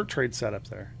there a short trade setup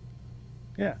there?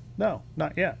 Yeah, no,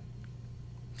 not yet.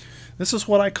 This is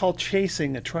what I call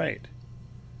chasing a trade.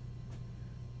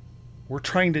 We're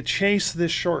trying to chase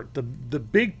this short. The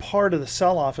big part of the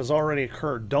sell-off has already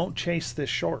occurred. Don't chase this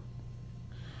short.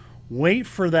 Wait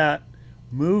for that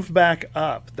move back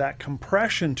up, that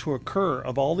compression to occur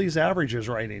of all these averages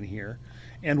right in here,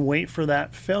 and wait for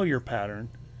that failure pattern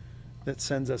that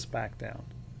sends us back down.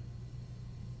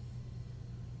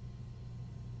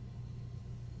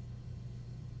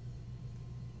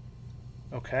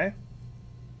 Okay?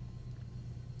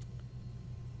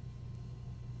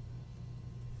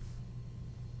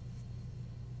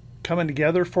 Coming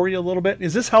together for you a little bit.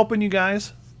 Is this helping you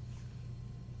guys?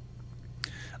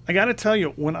 I got to tell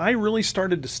you, when I really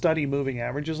started to study moving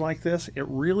averages like this, it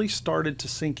really started to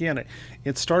sink in.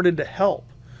 It started to help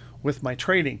with my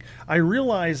trading. I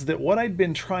realized that what I'd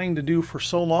been trying to do for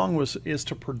so long is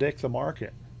to predict the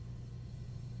market.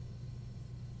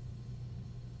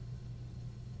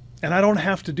 And I don't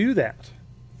have to do that.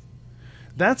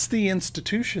 That's the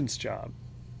institution's job.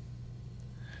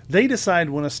 They decide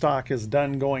when a stock is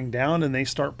done going down and they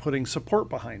start putting support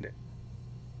behind it.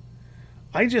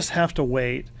 I just have to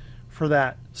wait for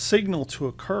that signal to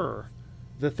occur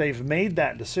that they've made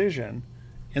that decision,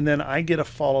 and then I get to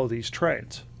follow these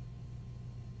trades.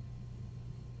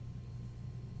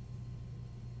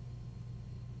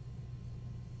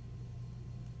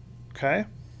 Okay?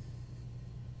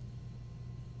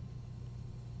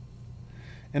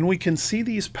 And we can see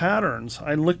these patterns.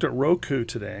 I looked at Roku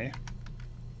today,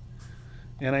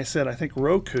 and I said, I think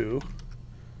Roku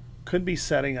could be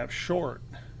setting up short.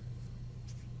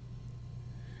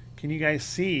 Can you guys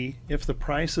see if the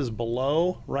price is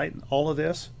below, right, all of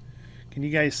this? Can you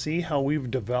guys see how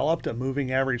we've developed a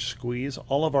moving average squeeze?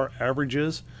 All of our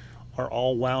averages are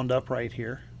all wound up right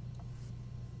here.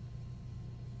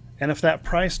 And if that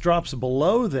price drops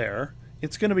below there,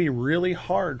 it's going to be really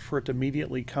hard for it to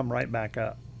immediately come right back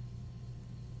up.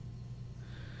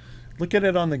 Look at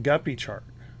it on the Guppy chart.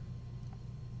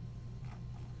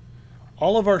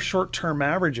 All of our short-term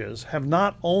averages have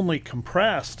not only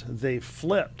compressed, they've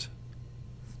flipped.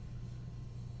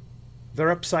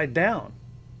 They're upside down.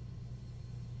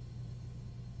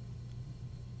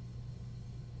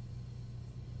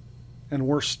 And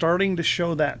we're starting to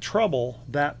show that trouble,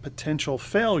 that potential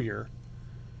failure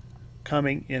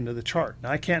coming into the chart. Now,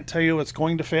 I can't tell you it's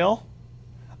going to fail.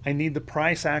 I need the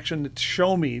price action to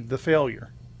show me the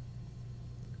failure.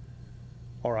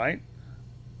 All right?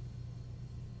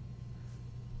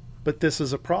 But this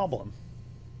is a problem.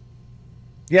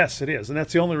 Yes, it is. And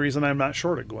that's the only reason I'm not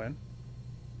short it, Gwen.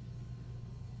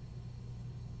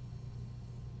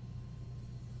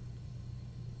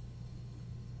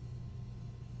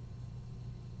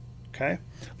 Okay,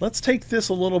 let's take this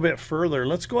a little bit further.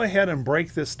 Let's go ahead and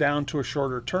break this down to a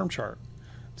shorter term chart.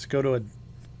 Let's go to a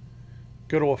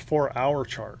 4-hour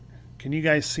chart. Can you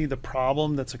guys see the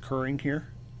problem that's occurring here?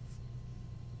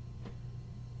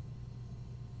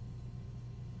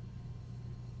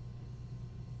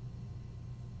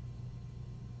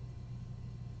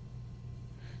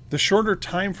 The shorter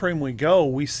time frame we go,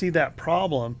 we see that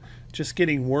problem just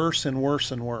getting worse and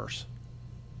worse and worse.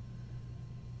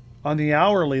 On the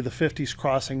hourly, the 50's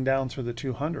crossing down through the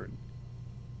 200.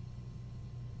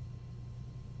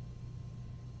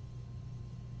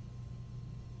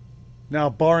 Now,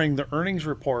 barring the earnings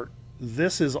report,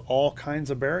 this is all kinds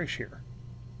of bearish here.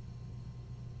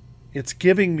 It's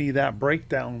giving me that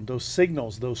breakdown, those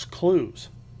signals, those clues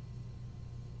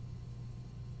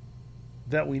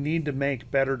that we need to make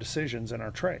better decisions in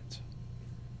our trades.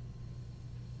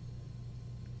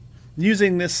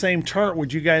 Using this same chart,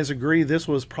 would you guys agree this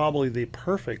was probably the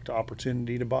perfect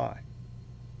opportunity to buy?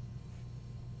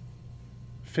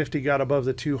 50 got above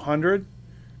the 200.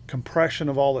 Compression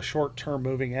of all the short-term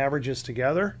moving averages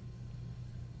together.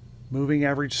 Moving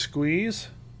average squeeze.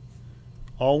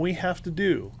 All we have to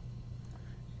do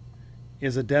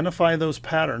is identify those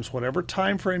patterns, whatever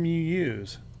time frame you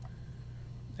use,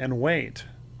 and wait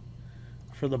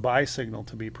for the buy signal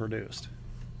to be produced.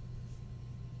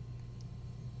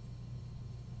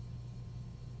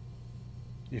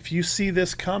 If you see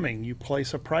this coming, you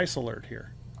place a price alert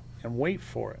here and wait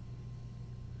for it.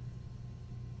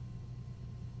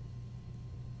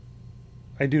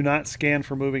 I do not scan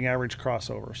for moving average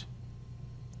crossovers.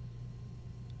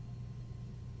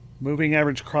 Moving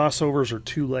average crossovers are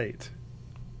too late.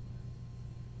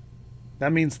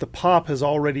 That means the pop has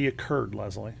already occurred,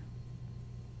 Leslie.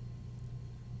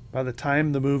 By the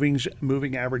time the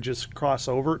moving averages cross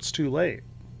over, it's too late.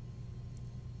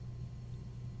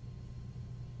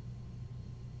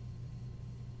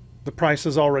 The price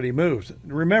has already moved.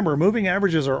 Remember, moving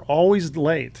averages are always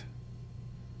late.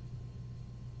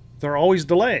 They're always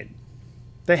delayed.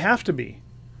 They have to be.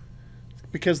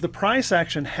 Because the price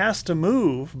action has to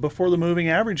move before the moving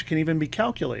average can even be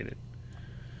calculated.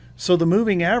 So the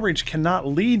moving average cannot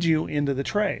lead you into the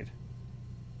trade.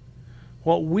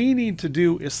 What we need to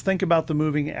do is think about the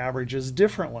moving averages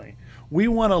differently. We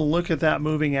want to look at that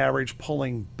moving average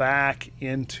pulling back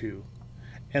into,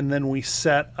 and then we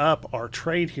set up our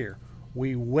trade here.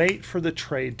 We wait for the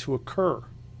trade to occur.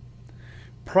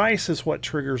 Price is what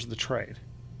triggers the trade.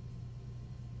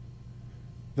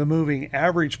 The moving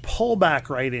average pullback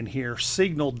right in here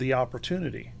signaled the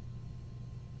opportunity.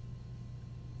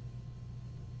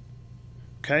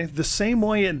 Okay, the same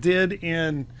way it did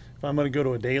in, if I'm going to go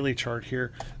to a daily chart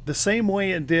here, the same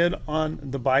way it did on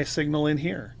the buy signal in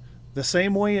here. The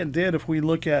same way it did if we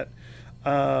look at,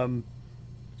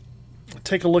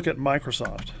 take a look at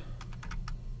Microsoft.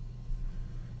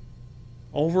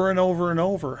 Over and over and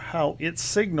over, how it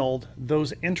signaled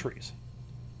those entries.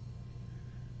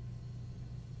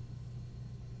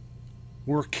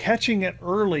 We're catching it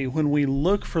early when we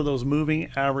look for those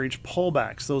moving average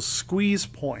pullbacks, those squeeze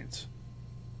points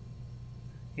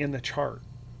in the chart,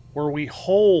 where we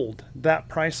hold that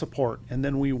price support and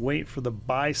then we wait for the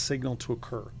buy signal to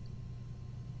occur.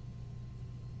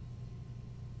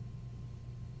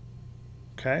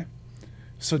 Okay?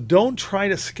 So don't try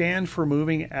to scan for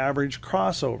moving average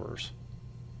crossovers.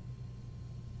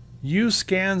 Use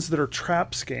scans that are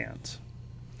trap scans.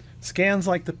 Scans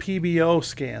like the PBO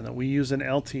scan that we use in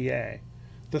LTA,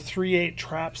 the 3/8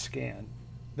 trap scan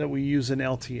that we use in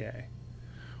LTA.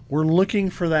 We're looking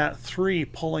for that 3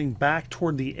 pulling back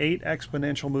toward the 8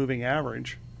 exponential moving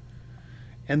average,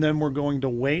 and then we're going to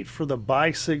wait for the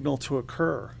buy signal to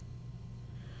occur.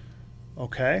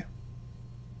 Okay?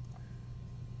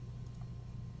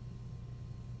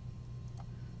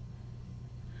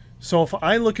 So if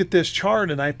I look at this chart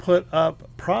and I put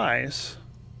up price,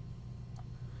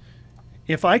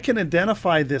 if I can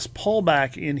identify this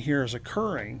pullback in here as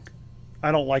occurring,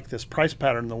 I don't like this price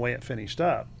pattern the way it finished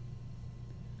up.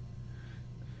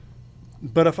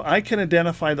 But if I can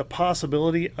identify the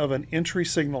possibility of an entry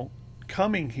signal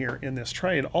coming here in this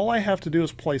trade, all I have to do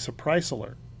is place a price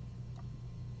alert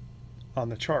on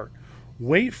the chart.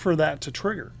 Wait for that to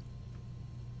trigger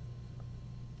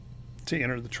to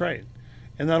enter the trade.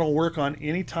 And that'll work on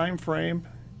any time frame,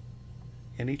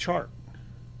 any chart.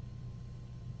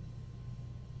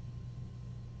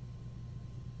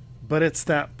 But it's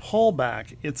that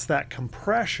pullback, it's that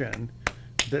compression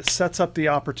that sets up the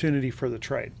opportunity for the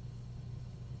trade.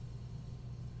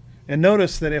 And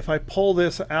notice that if I pull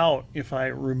this out, if I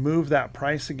remove that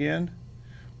price again,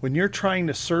 when you're trying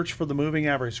to search for the moving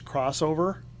average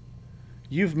crossover,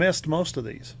 you've missed most of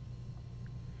these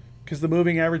because the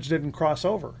moving average didn't cross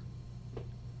over.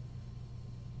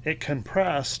 It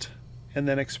compressed and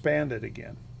then expanded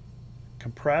again.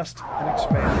 Compressed and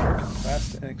expanded,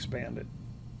 compressed and expanded.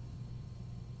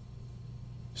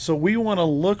 So we want to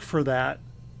look for that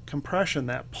compression,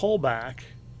 that pullback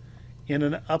in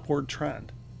an upward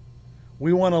trend.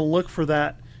 We want to look for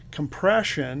that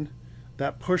compression,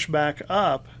 that pushback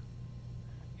up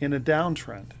in a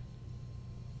downtrend.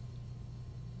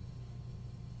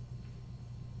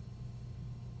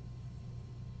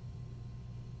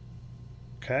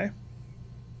 Okay?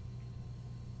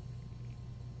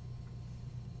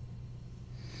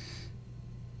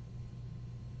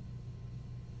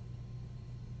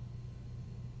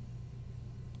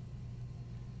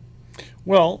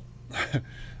 Well,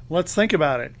 let's think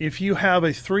about it. If you have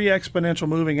a 3 exponential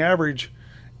moving average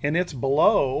and it's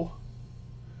below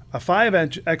A 5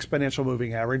 exponential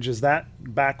moving average, is that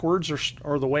backwards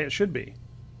or the way it should be?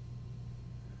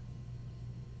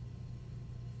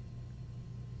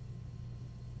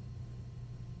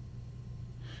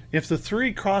 If the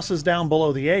 3 crosses down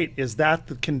below the 8, is that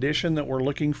the condition that we're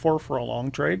looking for a long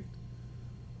trade?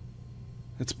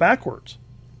 It's backwards.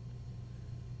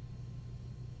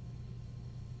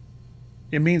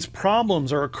 It means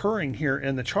problems are occurring here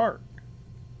in the chart.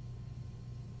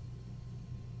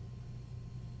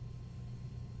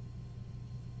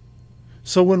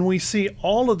 So when we see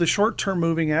all of the short-term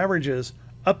moving averages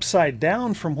upside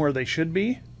down from where they should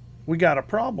be, we got a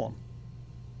problem.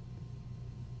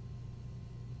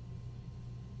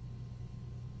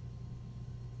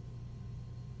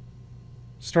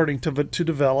 Starting to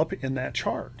develop in that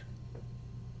chart.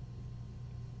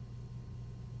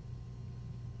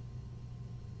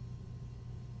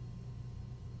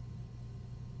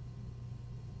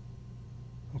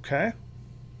 Okay.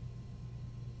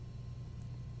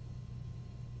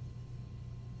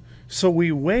 So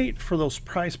we wait for those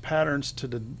price patterns to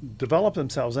develop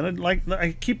themselves. And like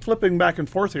I keep flipping back and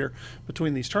forth here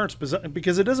between these charts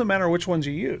because it doesn't matter which ones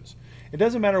you use. It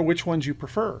doesn't matter which ones you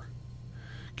prefer.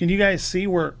 Can you guys see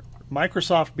where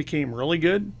Microsoft became really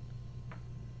good?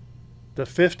 The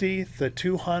 50, the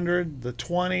 200, the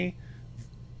 20,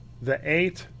 the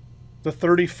 8, the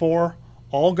 34,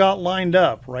 all got lined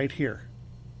up right here.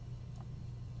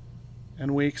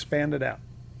 And we expanded out.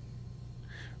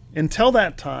 Until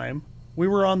that time, we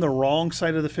were on the wrong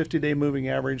side of the 50-day moving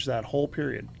average that whole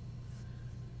period.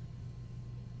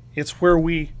 It's where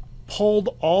we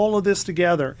pulled all of this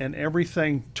together and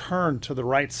everything turned to the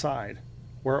right side,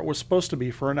 where it was supposed to be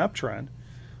for an uptrend,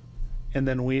 and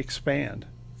then we expand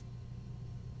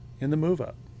in the move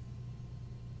up.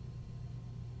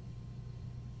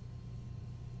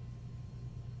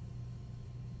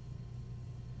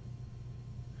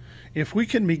 If we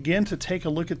can begin to take a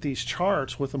look at these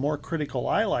charts with a more critical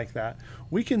eye like that,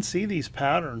 we can see these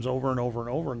patterns over and over and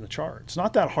over in the chart. It's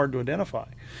not that hard to identify.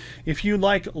 If you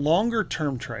like longer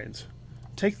term trades,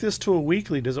 take this to a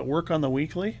weekly. Does it work on the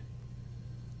weekly?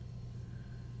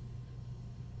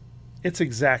 It's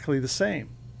exactly the same.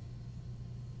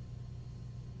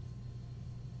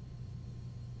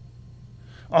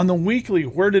 On the weekly,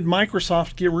 where did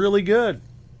Microsoft get really good?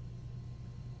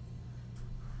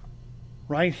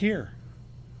 Right here,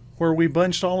 where we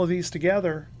bunched all of these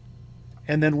together,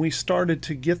 and then we started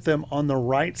to get them on the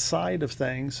right side of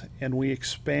things, and we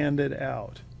expanded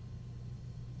out.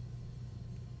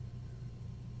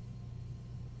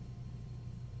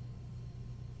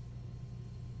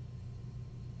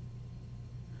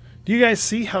 Do you guys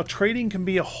see how trading can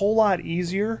be a whole lot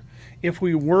easier if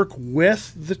we work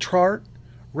with the chart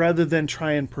rather than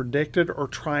try and predict it or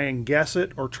try and guess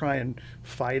it or try and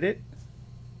fight it?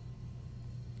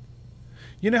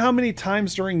 You know how many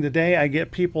times during the day I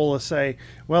get people to say,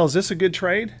 well, is this a good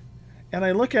trade? And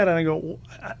I look at it and I go,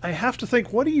 I have to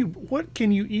think, what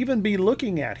can you even be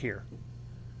looking at here?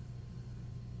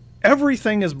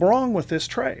 Everything is wrong with this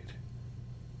trade.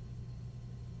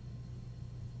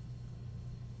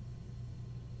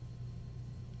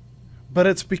 But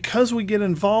it's because we get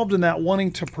involved in that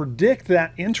wanting to predict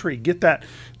that entry, get that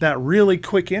really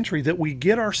quick entry, that we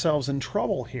get ourselves in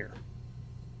trouble here.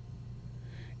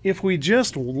 If we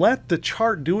just let the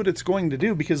chart do what it's going to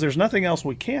do, because there's nothing else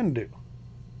we can do.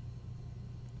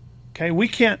 Okay, we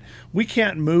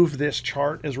can't move this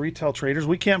chart as retail traders.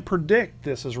 We can't predict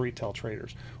this as retail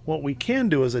traders. What we can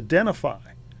do is identify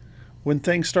when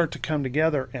things start to come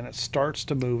together and it starts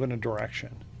to move in a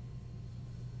direction.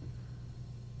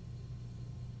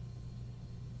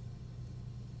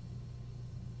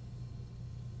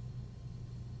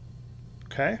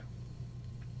 Okay?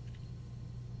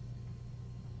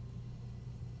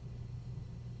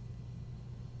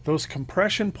 Those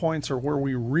compression points are where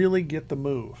we really get the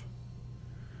move.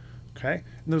 Okay?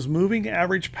 And those moving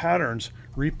average patterns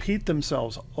repeat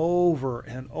themselves over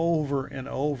and over and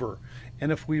over.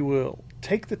 And if we will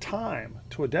take the time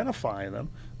to identify them,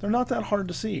 they're not that hard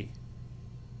to see.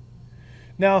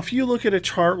 Now, if you look at a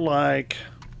chart like,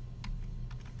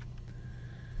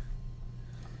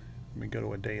 let me go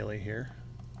to a daily here.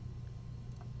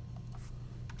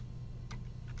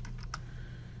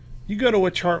 You go to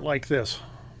a chart like this.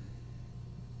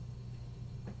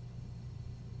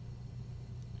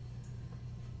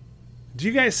 Do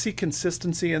you guys see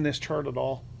consistency in this chart at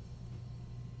all?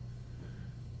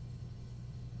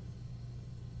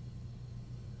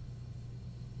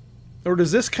 Or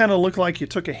does this kind of look like you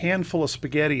took a handful of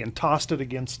spaghetti and tossed it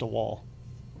against a wall?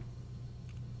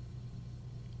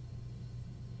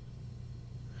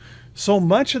 So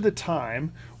much of the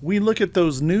time, we look at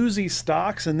those newsy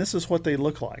stocks and this is what they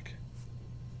look like.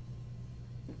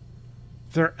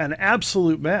 They're an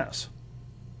absolute mess.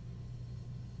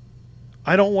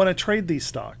 I don't want to trade these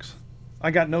stocks.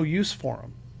 I got no use for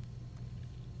them.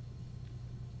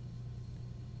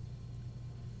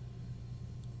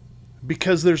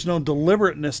 Because there's no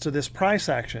deliberateness to this price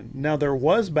action. Now there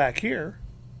was back here.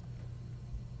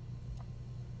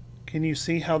 Can you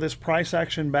see how this price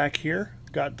action back here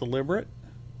got deliberate?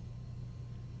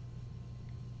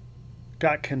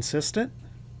 Got consistent?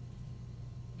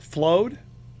 Flowed?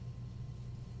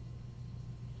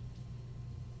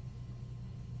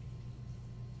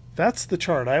 That's the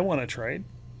chart I want to trade.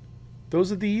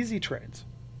 Those are the easy trades.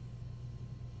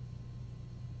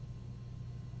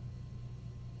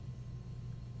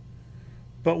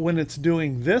 But when it's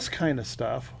doing this kind of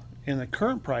stuff in the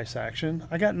current price action,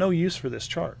 I got no use for this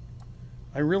chart.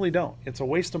 I really don't. It's a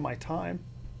waste of my time.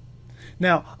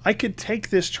 Now, I could take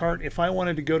this chart if I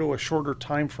wanted to go to a shorter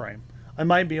time frame. I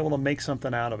might be able to make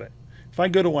something out of it. If I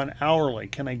go to an hourly,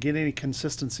 can I get any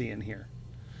consistency in here?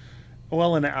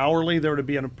 Well, in an hourly, there would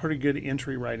be a pretty good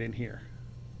entry right in here.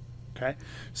 Okay,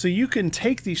 so you can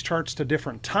take these charts to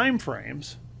different time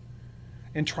frames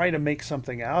and try to make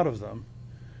something out of them.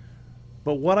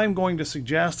 But what I'm going to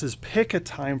suggest is pick a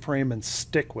time frame and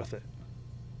stick with it.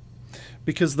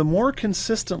 Because the more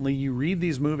consistently you read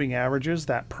these moving averages,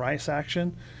 that price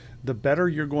action, the better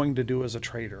you're going to do as a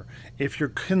trader. If you're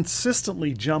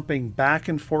consistently jumping back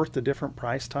and forth to different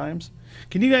price times,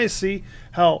 can you guys see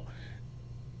how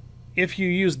if you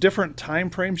use different time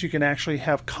frames, you can actually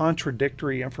have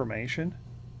contradictory information?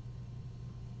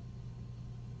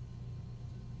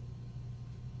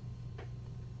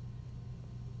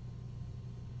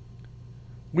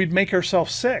 We'd make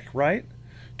ourselves sick, right?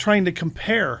 Trying to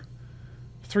compare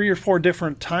 3 or 4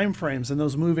 different time frames and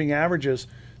those moving averages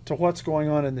to what's going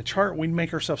on in the chart. We'd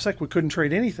make ourselves sick. We couldn't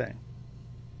trade anything.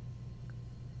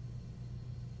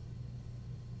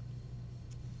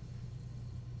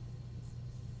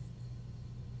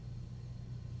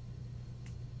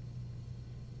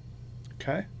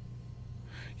 Okay.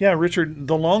 Yeah, Richard,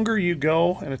 the longer you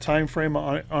go in a time frame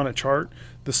on a chart,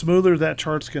 the smoother that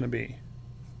chart's going to be.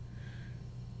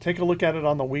 Take a look at it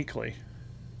on the weekly.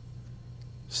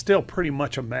 Still pretty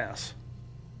much a mess.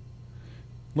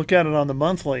 Look at it on the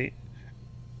monthly.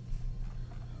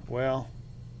 Well,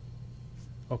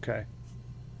 okay.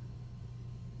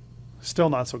 Still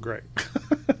not so great.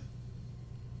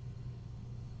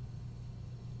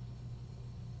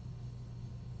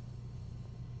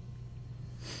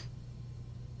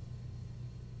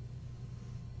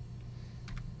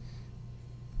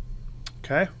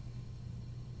 Okay.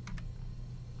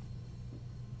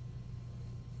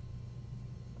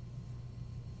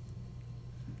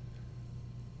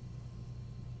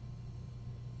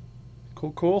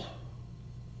 Cool, cool.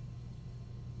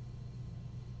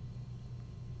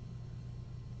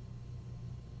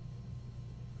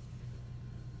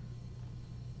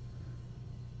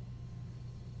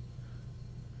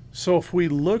 So if we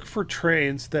look for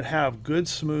trades that have good,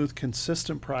 smooth,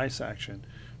 consistent price action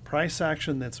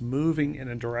that's moving in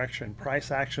a direction, price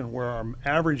action where our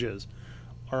averages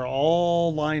are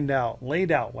all laid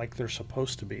out like they're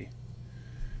supposed to be.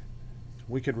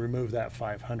 We could remove that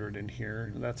 500 in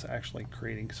here. That's actually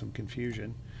creating some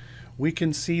confusion. We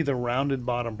can see the rounded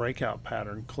bottom breakout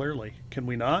pattern clearly. Can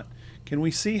we not? Can we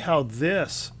see how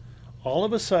this, all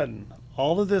of a sudden,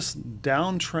 all of this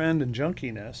downtrend and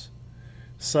junkiness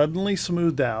suddenly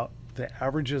smoothed out, the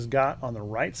averages got on the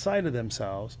right side of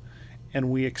themselves, and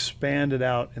we expanded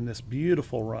out in this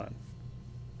beautiful run.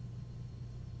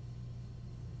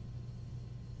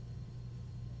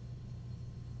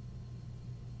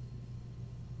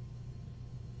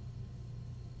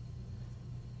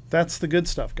 That's the good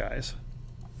stuff, guys.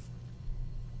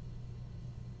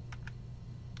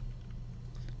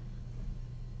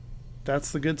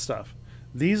 That's the good stuff.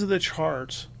 These are the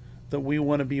charts that we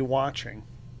want to be watching.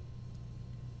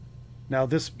 Now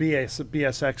this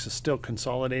BSX is still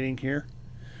consolidating here,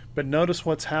 but notice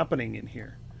what's happening in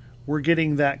here. We're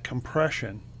getting that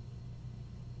compression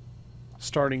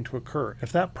starting to occur.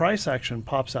 If that price action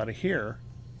pops out of here,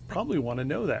 probably want to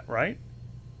know that, right?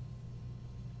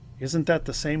 Isn't that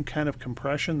the same kind of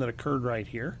compression that occurred right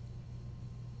here?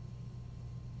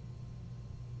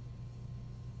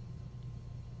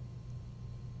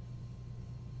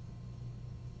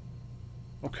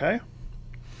 Okay.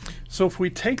 So if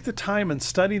we take the time and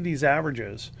study these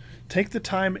averages, take the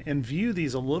time and view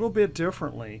these a little bit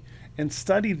differently, and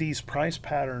study these price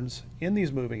patterns in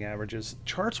these moving averages,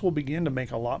 charts will begin to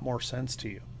make a lot more sense to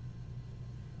you.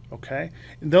 Okay?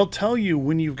 And they'll tell you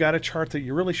when you've got a chart that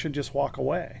you really should just walk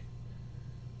away.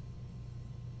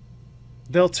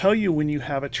 They'll tell you when you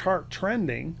have a chart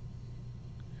trending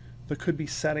that could be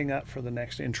setting up for the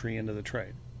next entry into the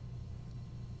trade.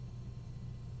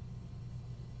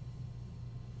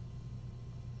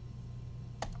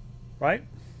 Right?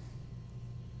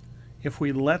 If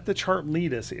we let the chart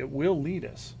lead us, it will lead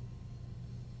us.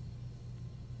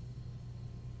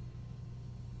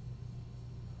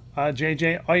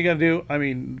 JJ, all you got to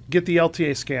do, get the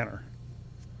LTA scanner.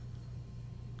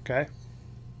 Okay?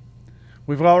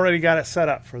 We've already got it set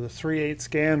up for the 3/8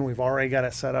 scan. We've already got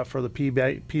it set up for the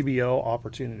PBO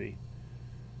opportunity.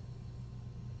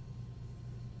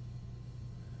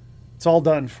 It's all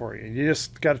done for you. You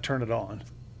just got to turn it on.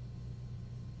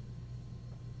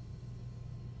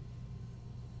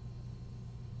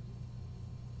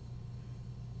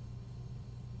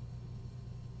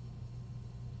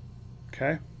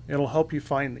 Okay? It'll help you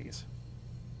find these.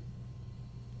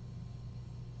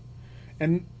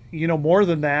 And, more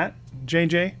than that,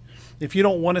 JJ, if you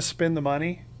don't want to spend the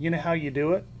money, you know how you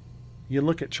do it? You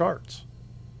look at charts.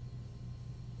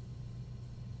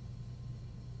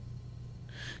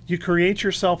 You create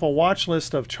yourself a watch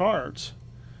list of charts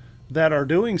that are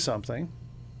doing something,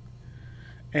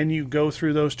 and you go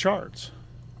through those charts.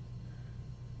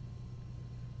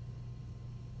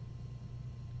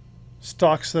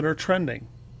 Stocks that are trending.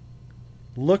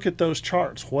 Look at those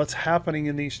charts. What's happening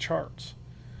in these charts?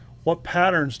 What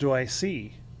patterns do I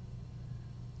see?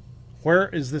 Where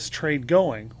is this trade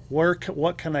going?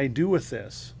 What can I do with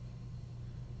this?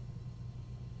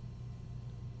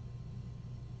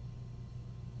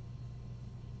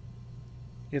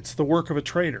 It's the work of a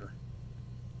trader.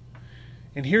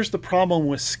 And here's the problem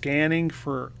with scanning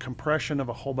for compression of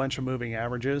a whole bunch of moving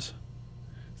averages.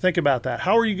 Think about that.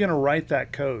 How are you going to write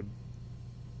that code?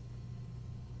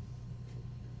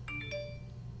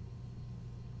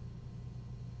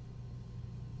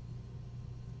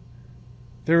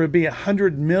 There would be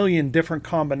 100 million different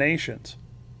combinations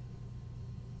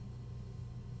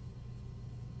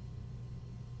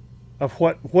of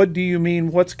what do you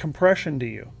mean, what's compression to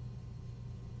you?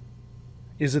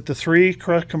 Is it the 3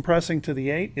 compressing to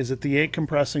the 8? Is it the 8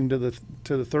 compressing to the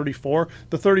 34?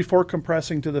 The 34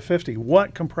 compressing to the 50?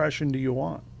 What compression do you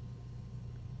want?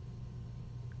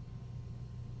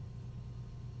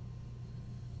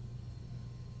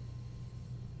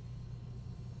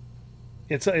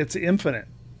 It's infinite.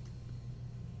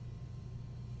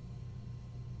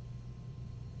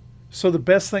 So the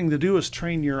best thing to do is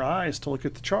train your eyes to look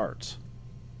at the charts.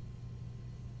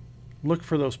 Look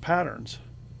for those patterns.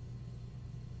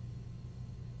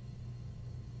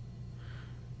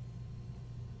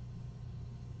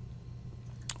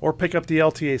 Or pick up the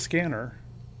LTA scanner,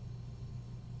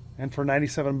 and for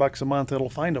 $97 a month, it'll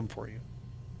find them for you.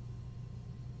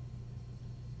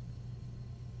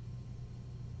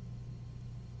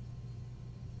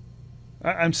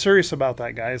 I'm serious about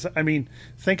that, guys.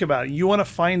 Think about it. You want to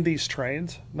find these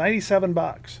trades?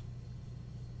 $97.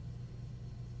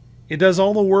 It does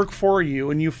all the work for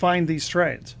you, and you find these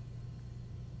trades.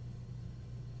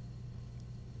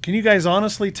 Can you guys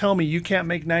honestly tell me you can't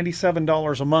make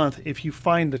 $97 a month if you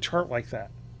find a chart like that?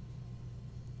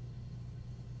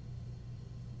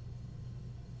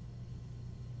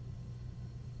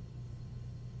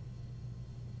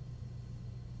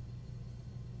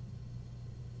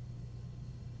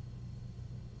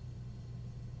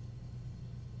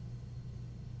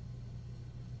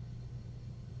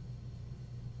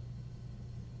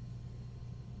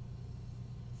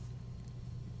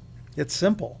 It's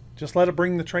simple. Just let it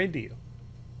bring the trade to you.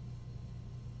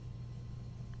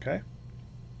 Okay?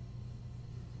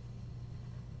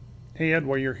 Hey, Ed,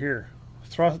 while you're here,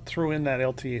 throw in that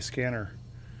LTA scanner.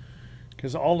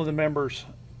 Because all of the members,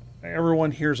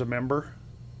 everyone here's a member.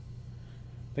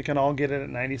 They can all get it at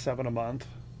 $97 a month.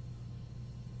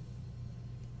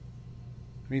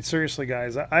 Seriously,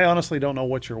 guys, I honestly don't know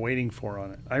what you're waiting for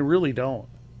on it. I really don't.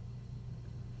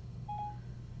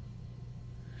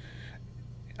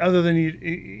 Other than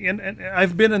you, and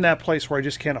I've been in that place where I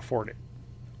just can't afford it,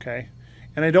 okay?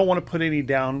 And I don't want to put anybody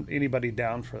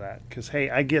down for that, because hey,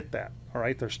 I get that, all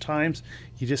right? There's times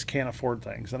you just can't afford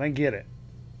things, and I get it,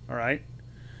 all right?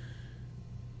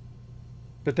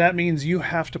 But that means you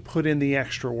have to put in the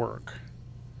extra work.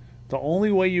 The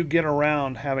only way you get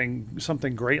around having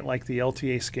something great like the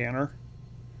LTA scanner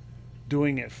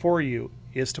doing it for you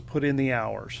is to put in the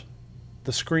hours,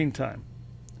 the screen time,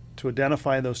 to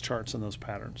identify those charts and those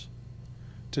patterns.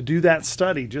 To do that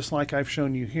study, just like I've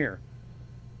shown you here,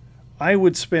 I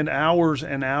would spend hours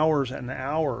and hours and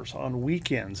hours on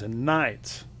weekends and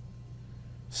nights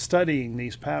studying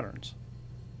these patterns.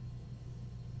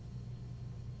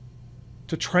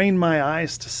 to train my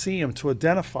eyes to see them, to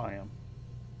identify them,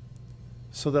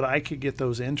 so that I could get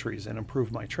those entries and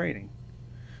improve my trading.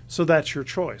 So that's your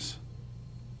choice.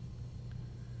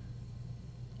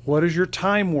 What is your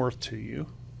time worth to you?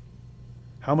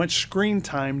 How much screen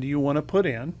time do you want to put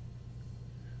in?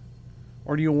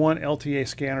 Or do you want LTA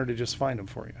Scanner to just find them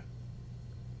for you?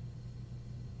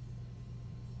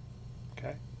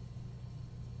 Okay.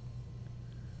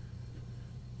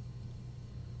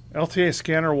 LTA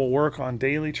Scanner will work on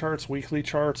daily charts, weekly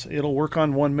charts. It'll work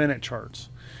on 1-minute charts.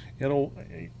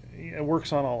 It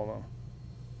works on all of them.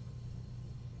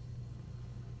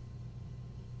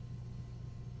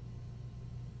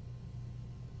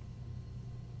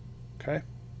 Okay.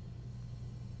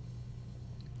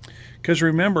 Because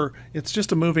remember, it's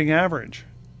just a moving average.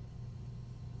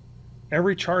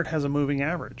 Every chart has a moving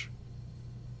average.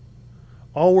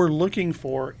 All we're looking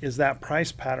for is that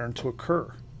price pattern to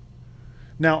occur.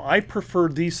 Now, I prefer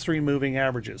these 3 moving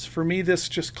averages. For me, this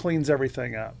just cleans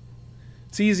everything up.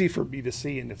 It's easy for me to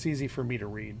see and it's easy for me to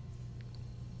read.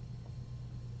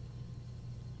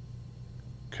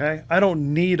 Okay? I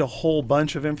don't need a whole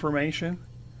bunch of information,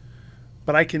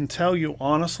 but I can tell you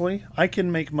honestly, I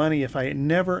can make money if I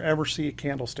never ever see a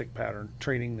candlestick pattern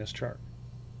trading this chart.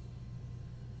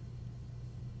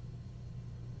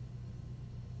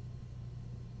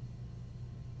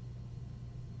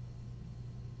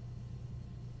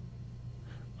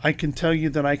 I can tell you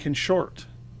that I can short.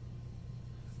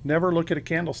 Never look at a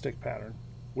candlestick pattern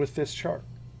with this chart.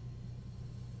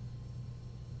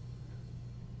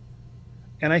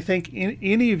 And I think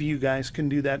any of you guys can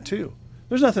do that too.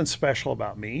 There's nothing special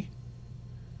about me.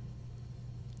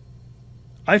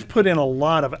 I've put in a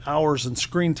lot of hours and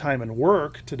screen time and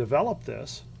work to develop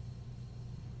this.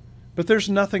 But there's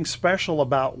nothing special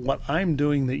about what I'm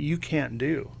doing that you can't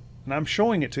do. And I'm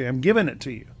showing it to you. I'm giving it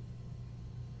to you.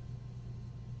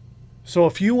 So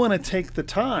if you want to take the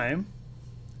time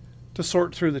to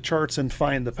sort through the charts and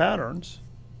find the patterns,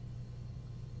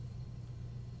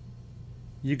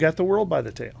 you got the world by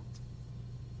the tail.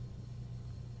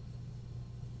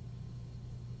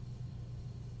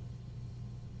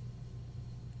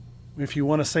 If you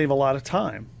want to save a lot of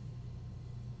time,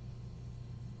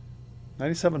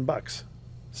 $97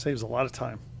 saves a lot of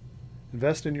time.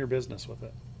 Invest in your business with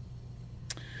it.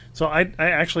 So I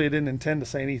actually didn't intend to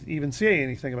say even say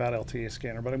anything about LTA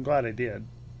Scanner, but I'm glad I did.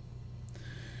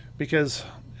 Because,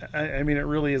 I mean, it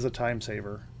really is a time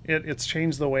saver. It's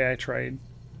changed the way I trade.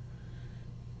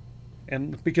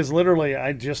 And because literally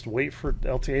I just wait for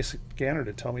LTA Scanner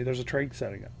to tell me there's a trade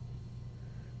setting up.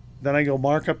 Then I go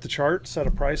mark up the chart, set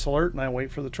a price alert, and I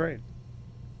wait for the trade.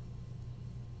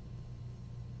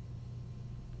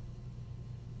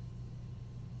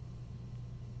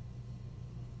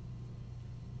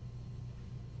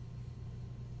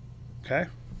 Okay?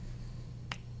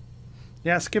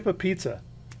 Yeah, skip a pizza.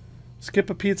 Skip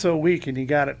a pizza a week and you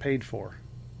got it paid for.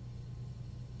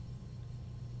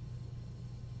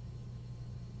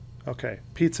 Okay,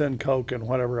 pizza and Coke and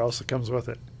whatever else that comes with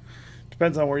it.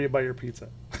 Depends on where you buy your pizza.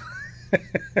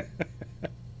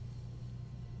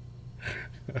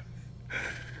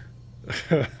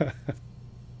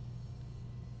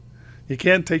 You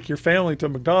can't take your family to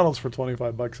McDonald's for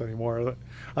 $25 anymore.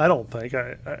 I don't think.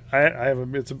 I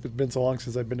haven't. It's been so long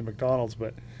since I've been to McDonald's,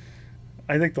 but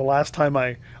I think the last time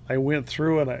I went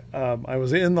through and I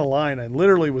was in the line. I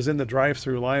literally was in the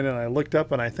drive-through line, and I looked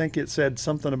up and I think it said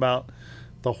something about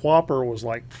the Whopper was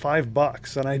like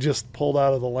 $5, and I just pulled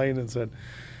out of the lane and said,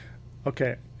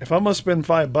 "Okay, if I'm gonna spend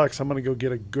 $5, I'm gonna go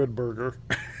get a good burger."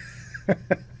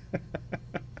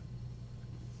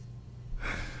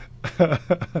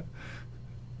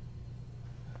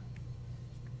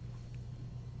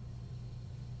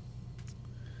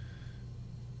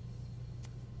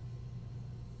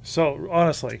 So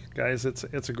honestly, guys, it's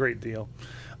a great deal.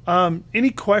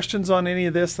 Any questions on any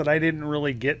of this that I didn't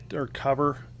really get or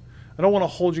cover? I don't want to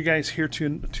hold you guys here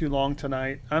too long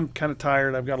tonight. I'm kind of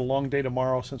tired. I've got a long day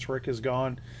tomorrow since Rick is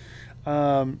gone.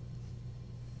 But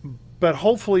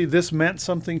hopefully this meant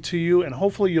something to you, and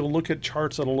hopefully you'll look at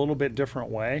charts in a little bit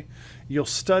different way. You'll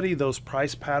study those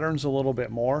price patterns a little bit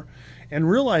more and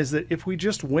realize that if we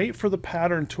just wait for the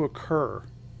pattern to occur,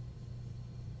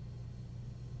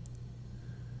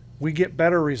 we get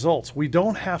better results. We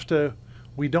don't have to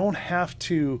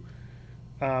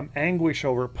anguish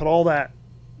over, put all that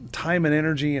time and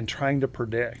energy in trying to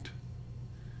predict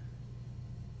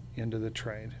into the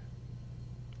trade.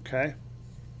 Okay?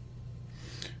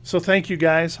 So thank you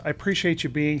guys. I appreciate you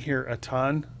being here a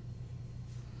ton.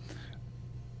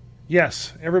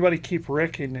 Yes, everybody keep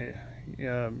Rick and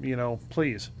you know,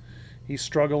 please He's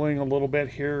struggling a little bit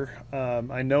here.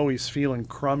 I know he's feeling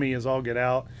crummy as all get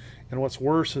out. And what's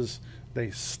worse is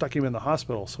they stuck him in the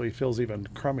hospital, so he feels even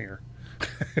crummier.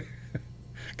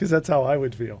 Because that's how I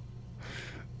would feel.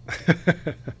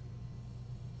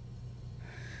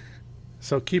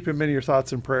 So keep him in your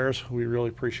thoughts and prayers. We really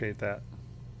appreciate that.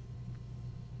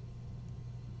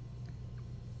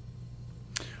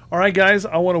 All right, guys,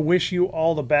 I want to wish you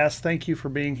all the best. Thank you for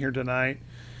being here tonight.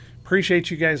 Appreciate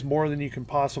you guys more than you can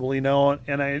possibly know.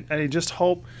 And I just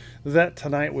hope that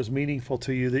tonight was meaningful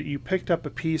to you, that you picked up a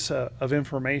piece of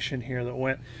information here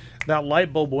that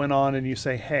light bulb went on and you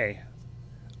say, hey,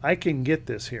 I can get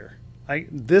this here.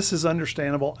 This is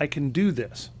understandable. I can do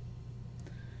this.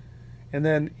 And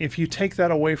then if you take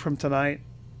that away from tonight,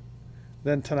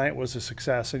 then tonight was a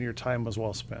success and your time was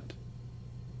well spent.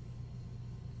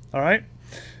 All right.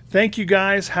 Thank you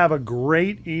guys. Have a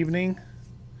great evening.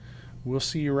 We'll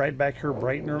see you right back here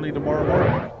bright and early tomorrow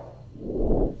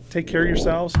morning. Take care of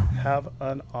yourselves. Have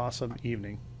an awesome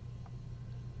evening.